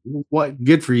week. What?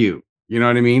 Good for you. You know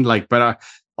what I mean? But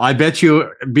I bet you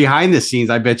behind the scenes,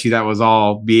 I bet you that was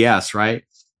all BS, right?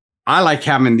 I like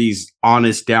having these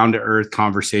honest, down to earth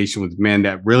conversation with men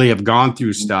that really have gone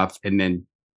through stuff and then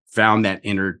found that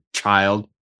inner child,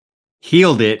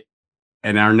 healed it,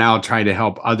 and are now trying to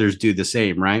help others do the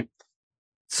same, right?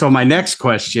 So my next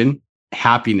question,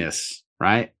 happiness,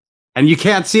 right? And you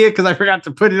can't see it because I forgot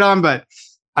to put it on, but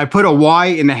I put a Y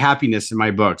in the happiness in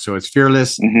my book. So it's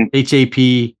fearless,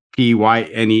 HAPPYNESS.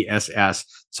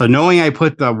 So knowing I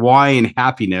put the Y in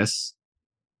happiness,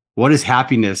 what does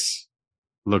happiness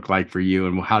look like for you?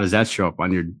 And how does that show up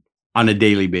on a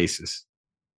daily basis?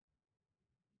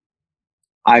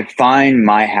 I find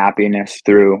my happiness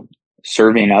through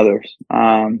serving others.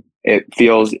 It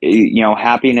feels,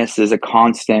 happiness is a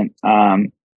constant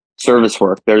service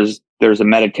work. There's a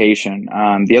meditation.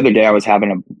 The other day I was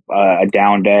having a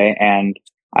down day, and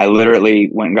I literally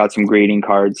went and got some greeting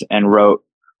cards and wrote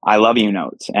 "I love you"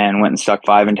 notes, and went and stuck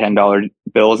 $5 and $10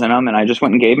 bills in them, and I just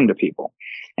went and gave them to people.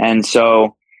 And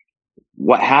so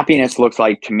what happiness looks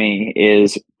like to me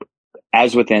is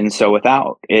as within, so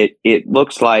without. It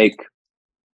looks like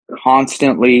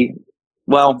constantly,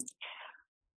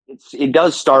 it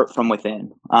does start from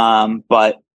within.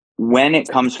 But when it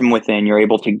comes from within, you're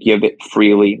able to give it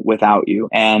freely without you.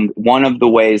 And one of the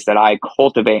ways that I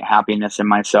cultivate happiness in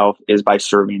myself is by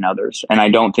serving others. And I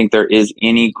don't think there is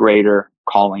any greater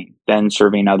calling than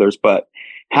serving others. But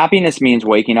happiness means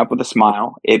waking up with a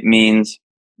smile. It means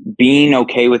being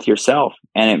okay with yourself.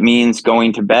 And it means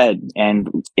going to bed. And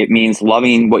it means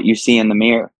loving what you see in the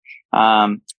mirror.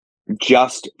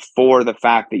 Just for the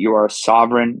fact that you are a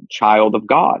sovereign child of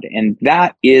God. And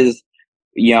that is,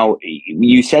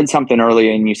 you said something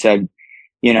earlier, and you said,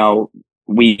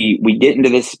 we get into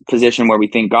this position where we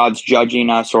think God's judging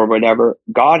us or whatever.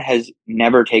 God has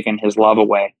never taken his love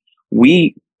away.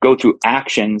 We go through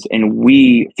actions and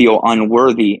we feel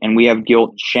unworthy, and we have guilt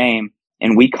and shame,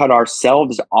 and we cut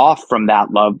ourselves off from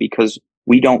that love because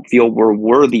we don't feel we're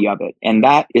worthy of it. And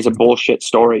that is a bullshit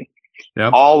story.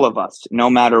 Yep. All of us, no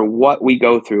matter what we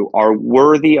go through, are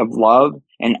worthy of love,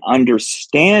 and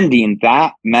understanding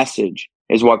that message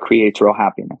is what creates real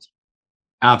happiness.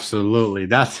 Absolutely.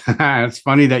 It's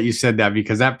funny that you said that,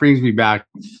 because that brings me back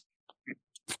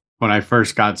when I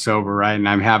first got sober, right? And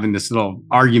I'm having this little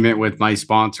argument with my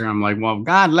sponsor. I'm like, well,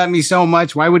 God loved me so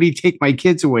much. Why would he take my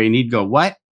kids away? And he'd go,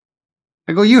 what?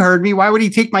 I go, you heard me. Why would he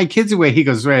take my kids away? He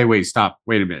goes, wait, stop.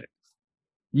 Wait a minute.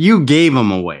 You gave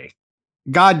them away.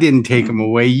 God didn't take them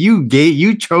away.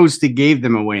 You chose to give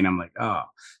them away. And I'm like, oh,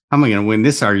 how am I going to win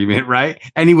this argument? Right.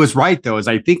 And he was right, though, as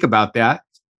I think about that.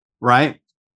 Right.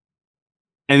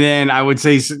 And then I would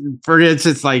say, for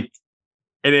instance, like,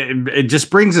 it just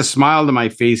brings a smile to my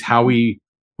face how he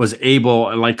was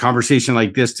able, like conversation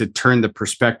like this, to turn the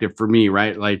perspective for me.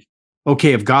 Right. Like,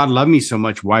 okay, if God loved me so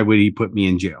much, why would he put me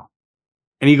in jail?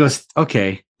 And he goes,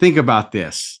 okay, think about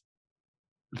this.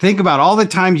 Think about all the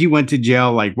times you went to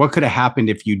jail. Like, what could have happened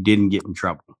if you didn't get in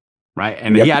trouble? Right.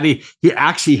 And he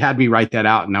actually had me write that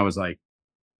out. And I was like,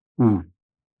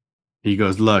 He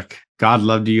goes, look, God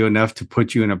loved you enough to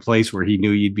put you in a place where he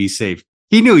knew you'd be safe.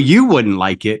 He knew you wouldn't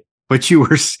like it, but you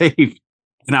were safe.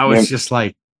 And I was just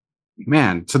like,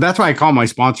 man. So that's why I call my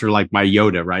sponsor like my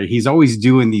Yoda, right? He's always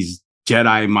doing these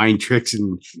Jedi mind tricks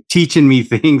and teaching me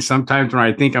things sometimes when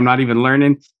I think I'm not even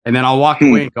learning. And then I'll walk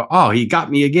away and go, oh, he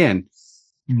got me again.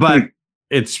 But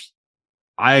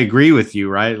I agree with you,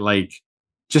 right? Like,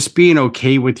 just being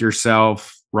okay with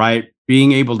yourself, right?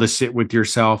 Being able to sit with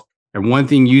yourself. And one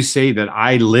thing you say that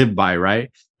I live by,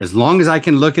 right? As long as I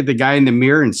can look at the guy in the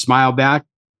mirror and smile back,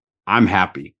 I'm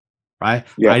happy, right?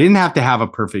 Yeah. I didn't have to have a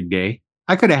perfect day.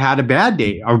 I could have had a bad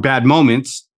day or bad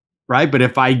moments, right? But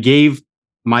if I gave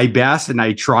my best and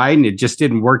I tried and it just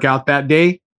didn't work out that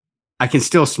day, I can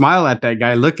still smile at that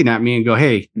guy looking at me and go,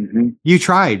 hey, you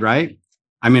tried, right?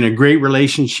 I'm in a great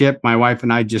relationship. My wife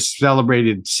and I just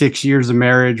celebrated 6 years of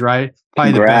marriage, right?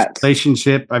 Probably Congrats. the best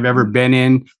relationship I've ever been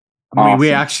in. Awesome.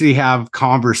 We actually have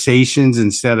conversations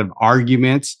instead of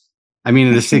arguments. I mean,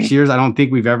 in the 6 years, I don't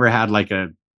think we've ever had like a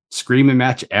screaming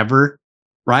match ever,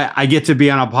 right? I get to be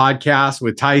on a podcast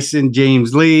with Tyson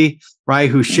James Lee, right?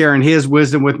 Who's sharing his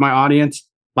wisdom with my audience.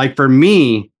 Like for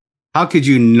me, how could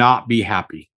you not be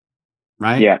happy?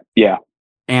 Right? Yeah. Yeah.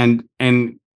 And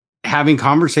having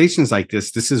conversations like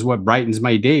this is what brightens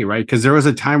my day, right? Because there was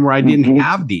a time where I didn't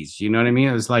have these. You know what I mean?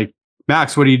 It was like,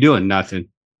 Max, what are you doing? Nothing.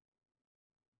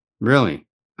 Really?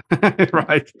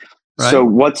 Right. So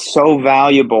what's so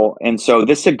valuable, and so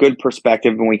this is a good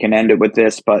perspective, and we can end it with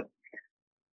this, but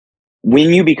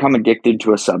when you become addicted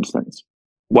to a substance,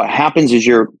 what happens is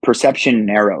your perception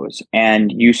narrows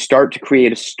and you start to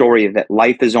create a story that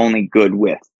life is only good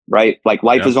with, right? Like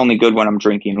life is only good when I'm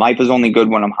drinking. Life is only good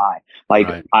when I'm high. Like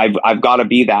I've got to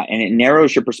be that. And it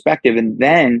narrows your perspective. And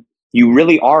then you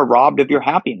really are robbed of your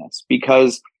happiness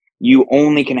because you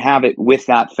only can have it with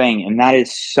that thing. And that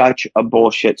is such a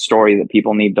bullshit story that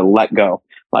people need to let go.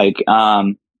 Like,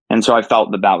 and so I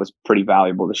felt that was pretty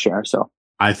valuable to share. So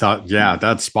I thought, yeah,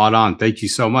 that's spot on. Thank you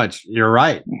so much. You're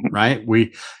right. Right.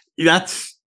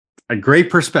 That's a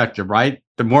great perspective, right?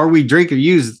 The more we drink or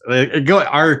use,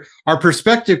 our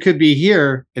perspective could be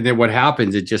here. And then what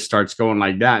happens, it just starts going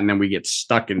like that. And then we get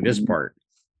stuck in this part,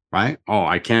 right? Oh,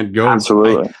 I can't go.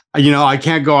 Absolutely. I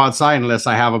can't go outside unless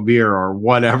I have a beer or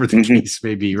whatever the case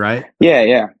may be, right? Yeah.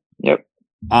 Yeah. Yep.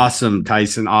 Awesome,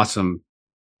 Tyson. Awesome.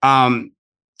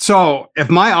 So if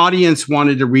my audience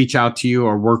wanted to reach out to you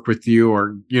or work with you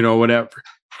or, whatever,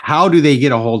 how do they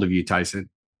get a hold of you,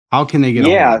 Tyson? How can they get a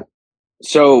hold of you?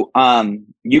 So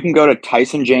you can go to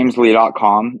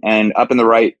tysonjameslee.com and up in the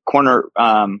right corner,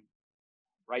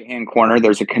 right-hand corner,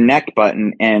 there's a connect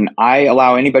button, and I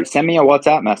allow anybody, send me a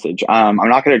WhatsApp message. I'm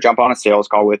not going to jump on a sales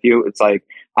call with you. It's like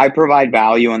I provide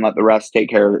value and let the rest take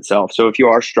care of itself. So if you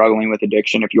are struggling with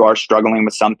addiction, if you are struggling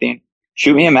with something,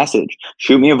 shoot me a message,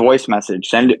 shoot me a voice message,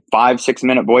 send it 5-6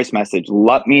 minute voice message.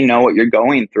 Let me know what you're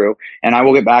going through and I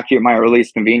will get back to you at my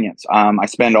earliest convenience. I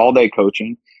spend all day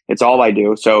coaching. It's all I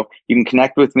do. So you can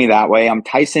connect with me that way. I'm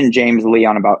Tyson James Lee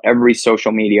on about every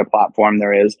social media platform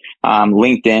there is,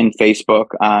 LinkedIn, Facebook,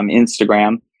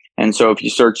 Instagram. And so if you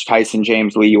search Tyson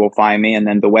James Lee, you will find me. And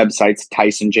then the website's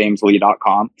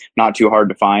tysonjameslee.com. Not too hard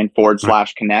to find,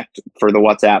 /connect for the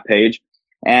WhatsApp page.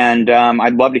 And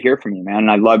I'd love to hear from you, man.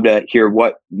 I'd love to hear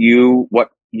what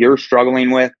you're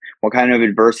struggling with, what kind of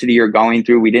adversity you're going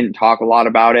through. We didn't talk a lot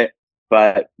about it,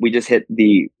 but we just hit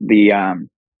the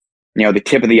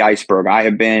tip of the iceberg. I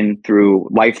have been through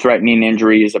life-threatening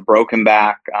injuries, a broken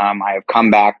back. I have come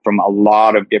back from a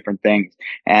lot of different things,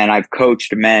 and I've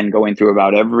coached men going through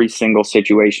about every single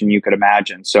situation you could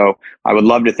imagine. So I would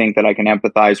love to think that I can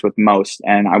empathize with most,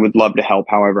 and I would love to help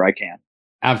however I can.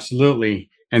 Absolutely.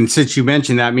 And since you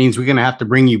mentioned that, means we're going to have to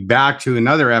bring you back to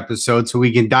another episode so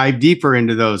we can dive deeper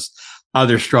into those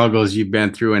other struggles you've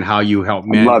been through and how you help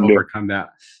men overcome that.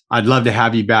 I'd love to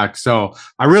have you back. So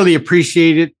I really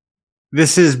appreciate it.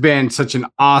 This has been such an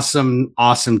awesome,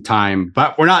 awesome time,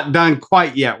 but we're not done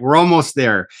quite yet. We're almost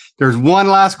there. There's one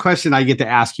last question I get to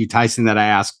ask you, Tyson, that I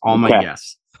ask all my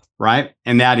guests, right?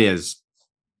 And that is,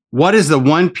 what is the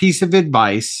one piece of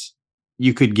advice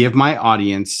you could give my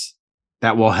audience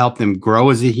that will help them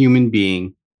grow as a human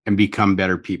being and become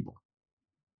better people?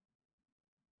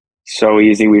 So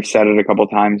easy. We've said it a couple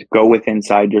of times. Go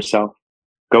inside yourself.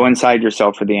 Go inside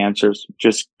yourself for the answers.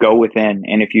 Just go within.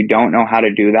 And if you don't know how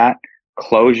to do that,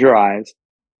 close your eyes,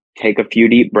 take a few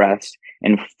deep breaths,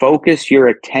 and focus your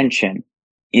attention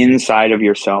inside of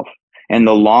yourself. And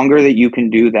the longer that you can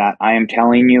do that, I am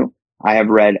telling you, I have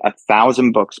read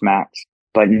 1,000 books, Max,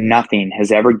 but nothing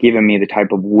has ever given me the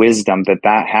type of wisdom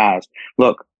that has.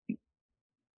 Look,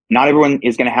 not everyone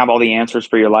is going to have all the answers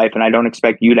for your life, and I don't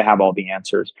expect you to have all the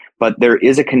answers, but there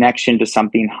is a connection to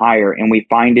something higher, and we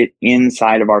find it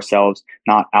inside of ourselves,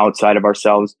 not outside of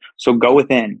ourselves. So go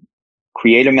within,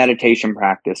 create a meditation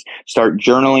practice, start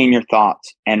journaling your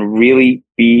thoughts, and really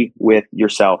be with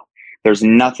yourself. There's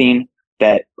nothing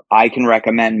that I can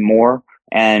recommend more,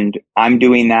 and I'm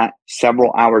doing that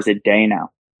several hours a day now.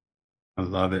 I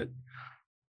love it.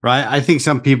 Right. I think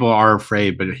some people are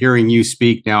afraid, but hearing you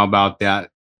speak now about that,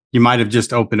 you might have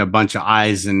just opened a bunch of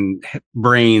eyes and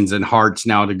brains and hearts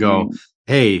now to go,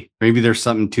 hey, maybe there's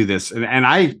something to this. And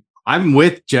I'm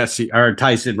with Jesse or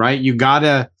Tyson, right? You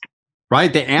gotta,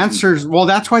 right? The answers. Well,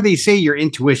 that's why they say your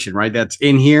intuition, right? That's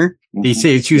in here. They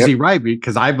say it's usually right,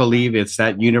 because I believe it's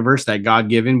that universe, that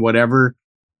God-given, whatever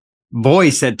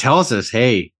voice that tells us,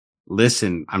 hey,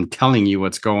 listen, I'm telling you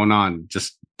what's going on.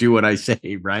 Just do what I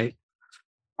say, right?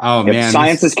 Oh man,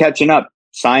 science is catching up.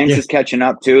 Science is catching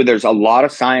up too. There's a lot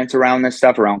of science around this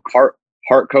stuff, around heart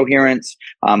coherence,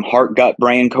 heart gut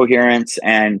brain coherence,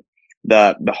 and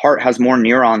the heart has more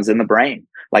neurons in the brain.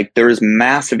 Like, there is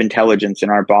massive intelligence in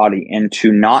our body, and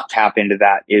to not tap into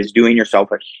that is doing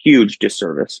yourself a huge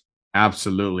disservice.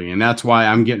 Absolutely. And that's why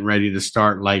I'm getting ready to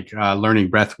start learning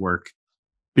breath work,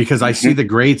 because I see the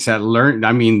greats that learn.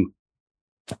 I mean,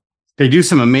 they do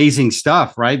some amazing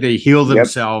stuff, right? They heal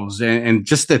themselves and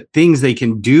just the things they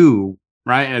can do.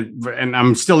 Right. And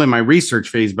I'm still in my research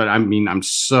phase, but I mean, I'm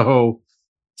so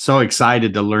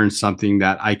excited to learn something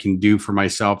that I can do for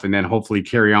myself, and then hopefully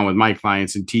carry on with my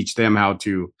clients and teach them how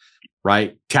to,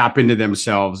 tap into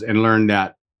themselves and learn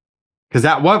that. Because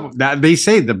that they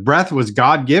say the breath was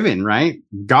God given, right?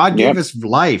 God gave us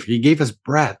life. He gave us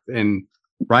breath, and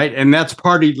that's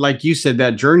part of, like you said,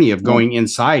 that journey of going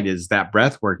inside is that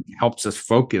breath work helps us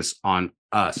focus on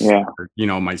us, or,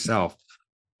 myself.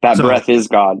 That breath is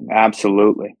God.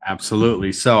 Absolutely.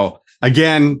 Absolutely. So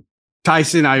again,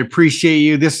 Tyson, I appreciate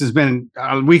you. This has been,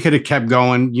 we could have kept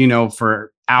going,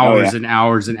 for hours and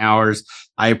hours and hours.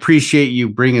 I appreciate you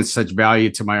bringing such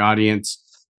value to my audience.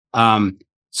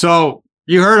 So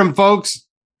you heard him, folks.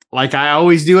 Like I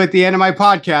always do at the end of my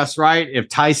podcast, right? If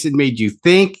Tyson made you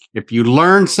think, if you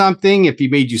learned something, if he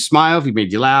made you smile, if he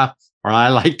made you laugh, or I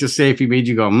like to say, if he made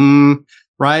you go,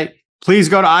 right? Please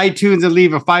go to iTunes and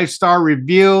leave a 5-star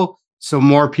review so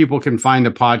more people can find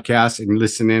the podcast and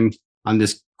listen in on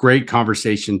this great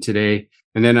conversation today.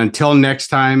 And then until next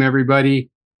time,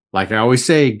 everybody, like I always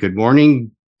say, good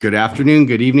morning, good afternoon,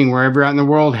 good evening, wherever you're at in the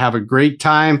world. Have a great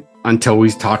time until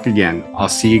we talk again. I'll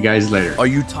see you guys later. Are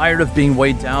you tired of being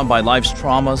weighed down by life's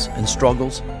traumas and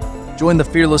struggles? Join the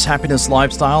Fearless Happiness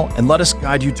lifestyle and let us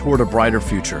guide you toward a brighter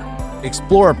future.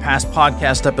 Explore our past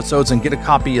podcast episodes and get a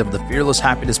copy of the Fearless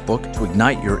Happiness book to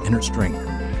ignite your inner strength.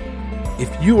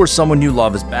 If you or someone you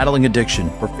love is battling addiction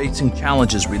or facing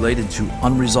challenges related to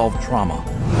unresolved trauma,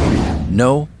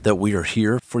 know that we are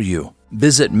here for you.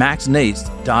 Visit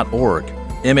maxnijst.org,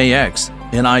 maxnijst.org,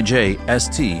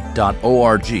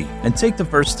 and take the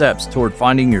first steps toward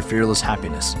finding your fearless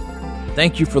happiness.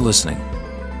 Thank you for listening.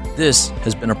 This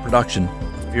has been a production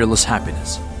of Fearless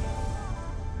Happiness.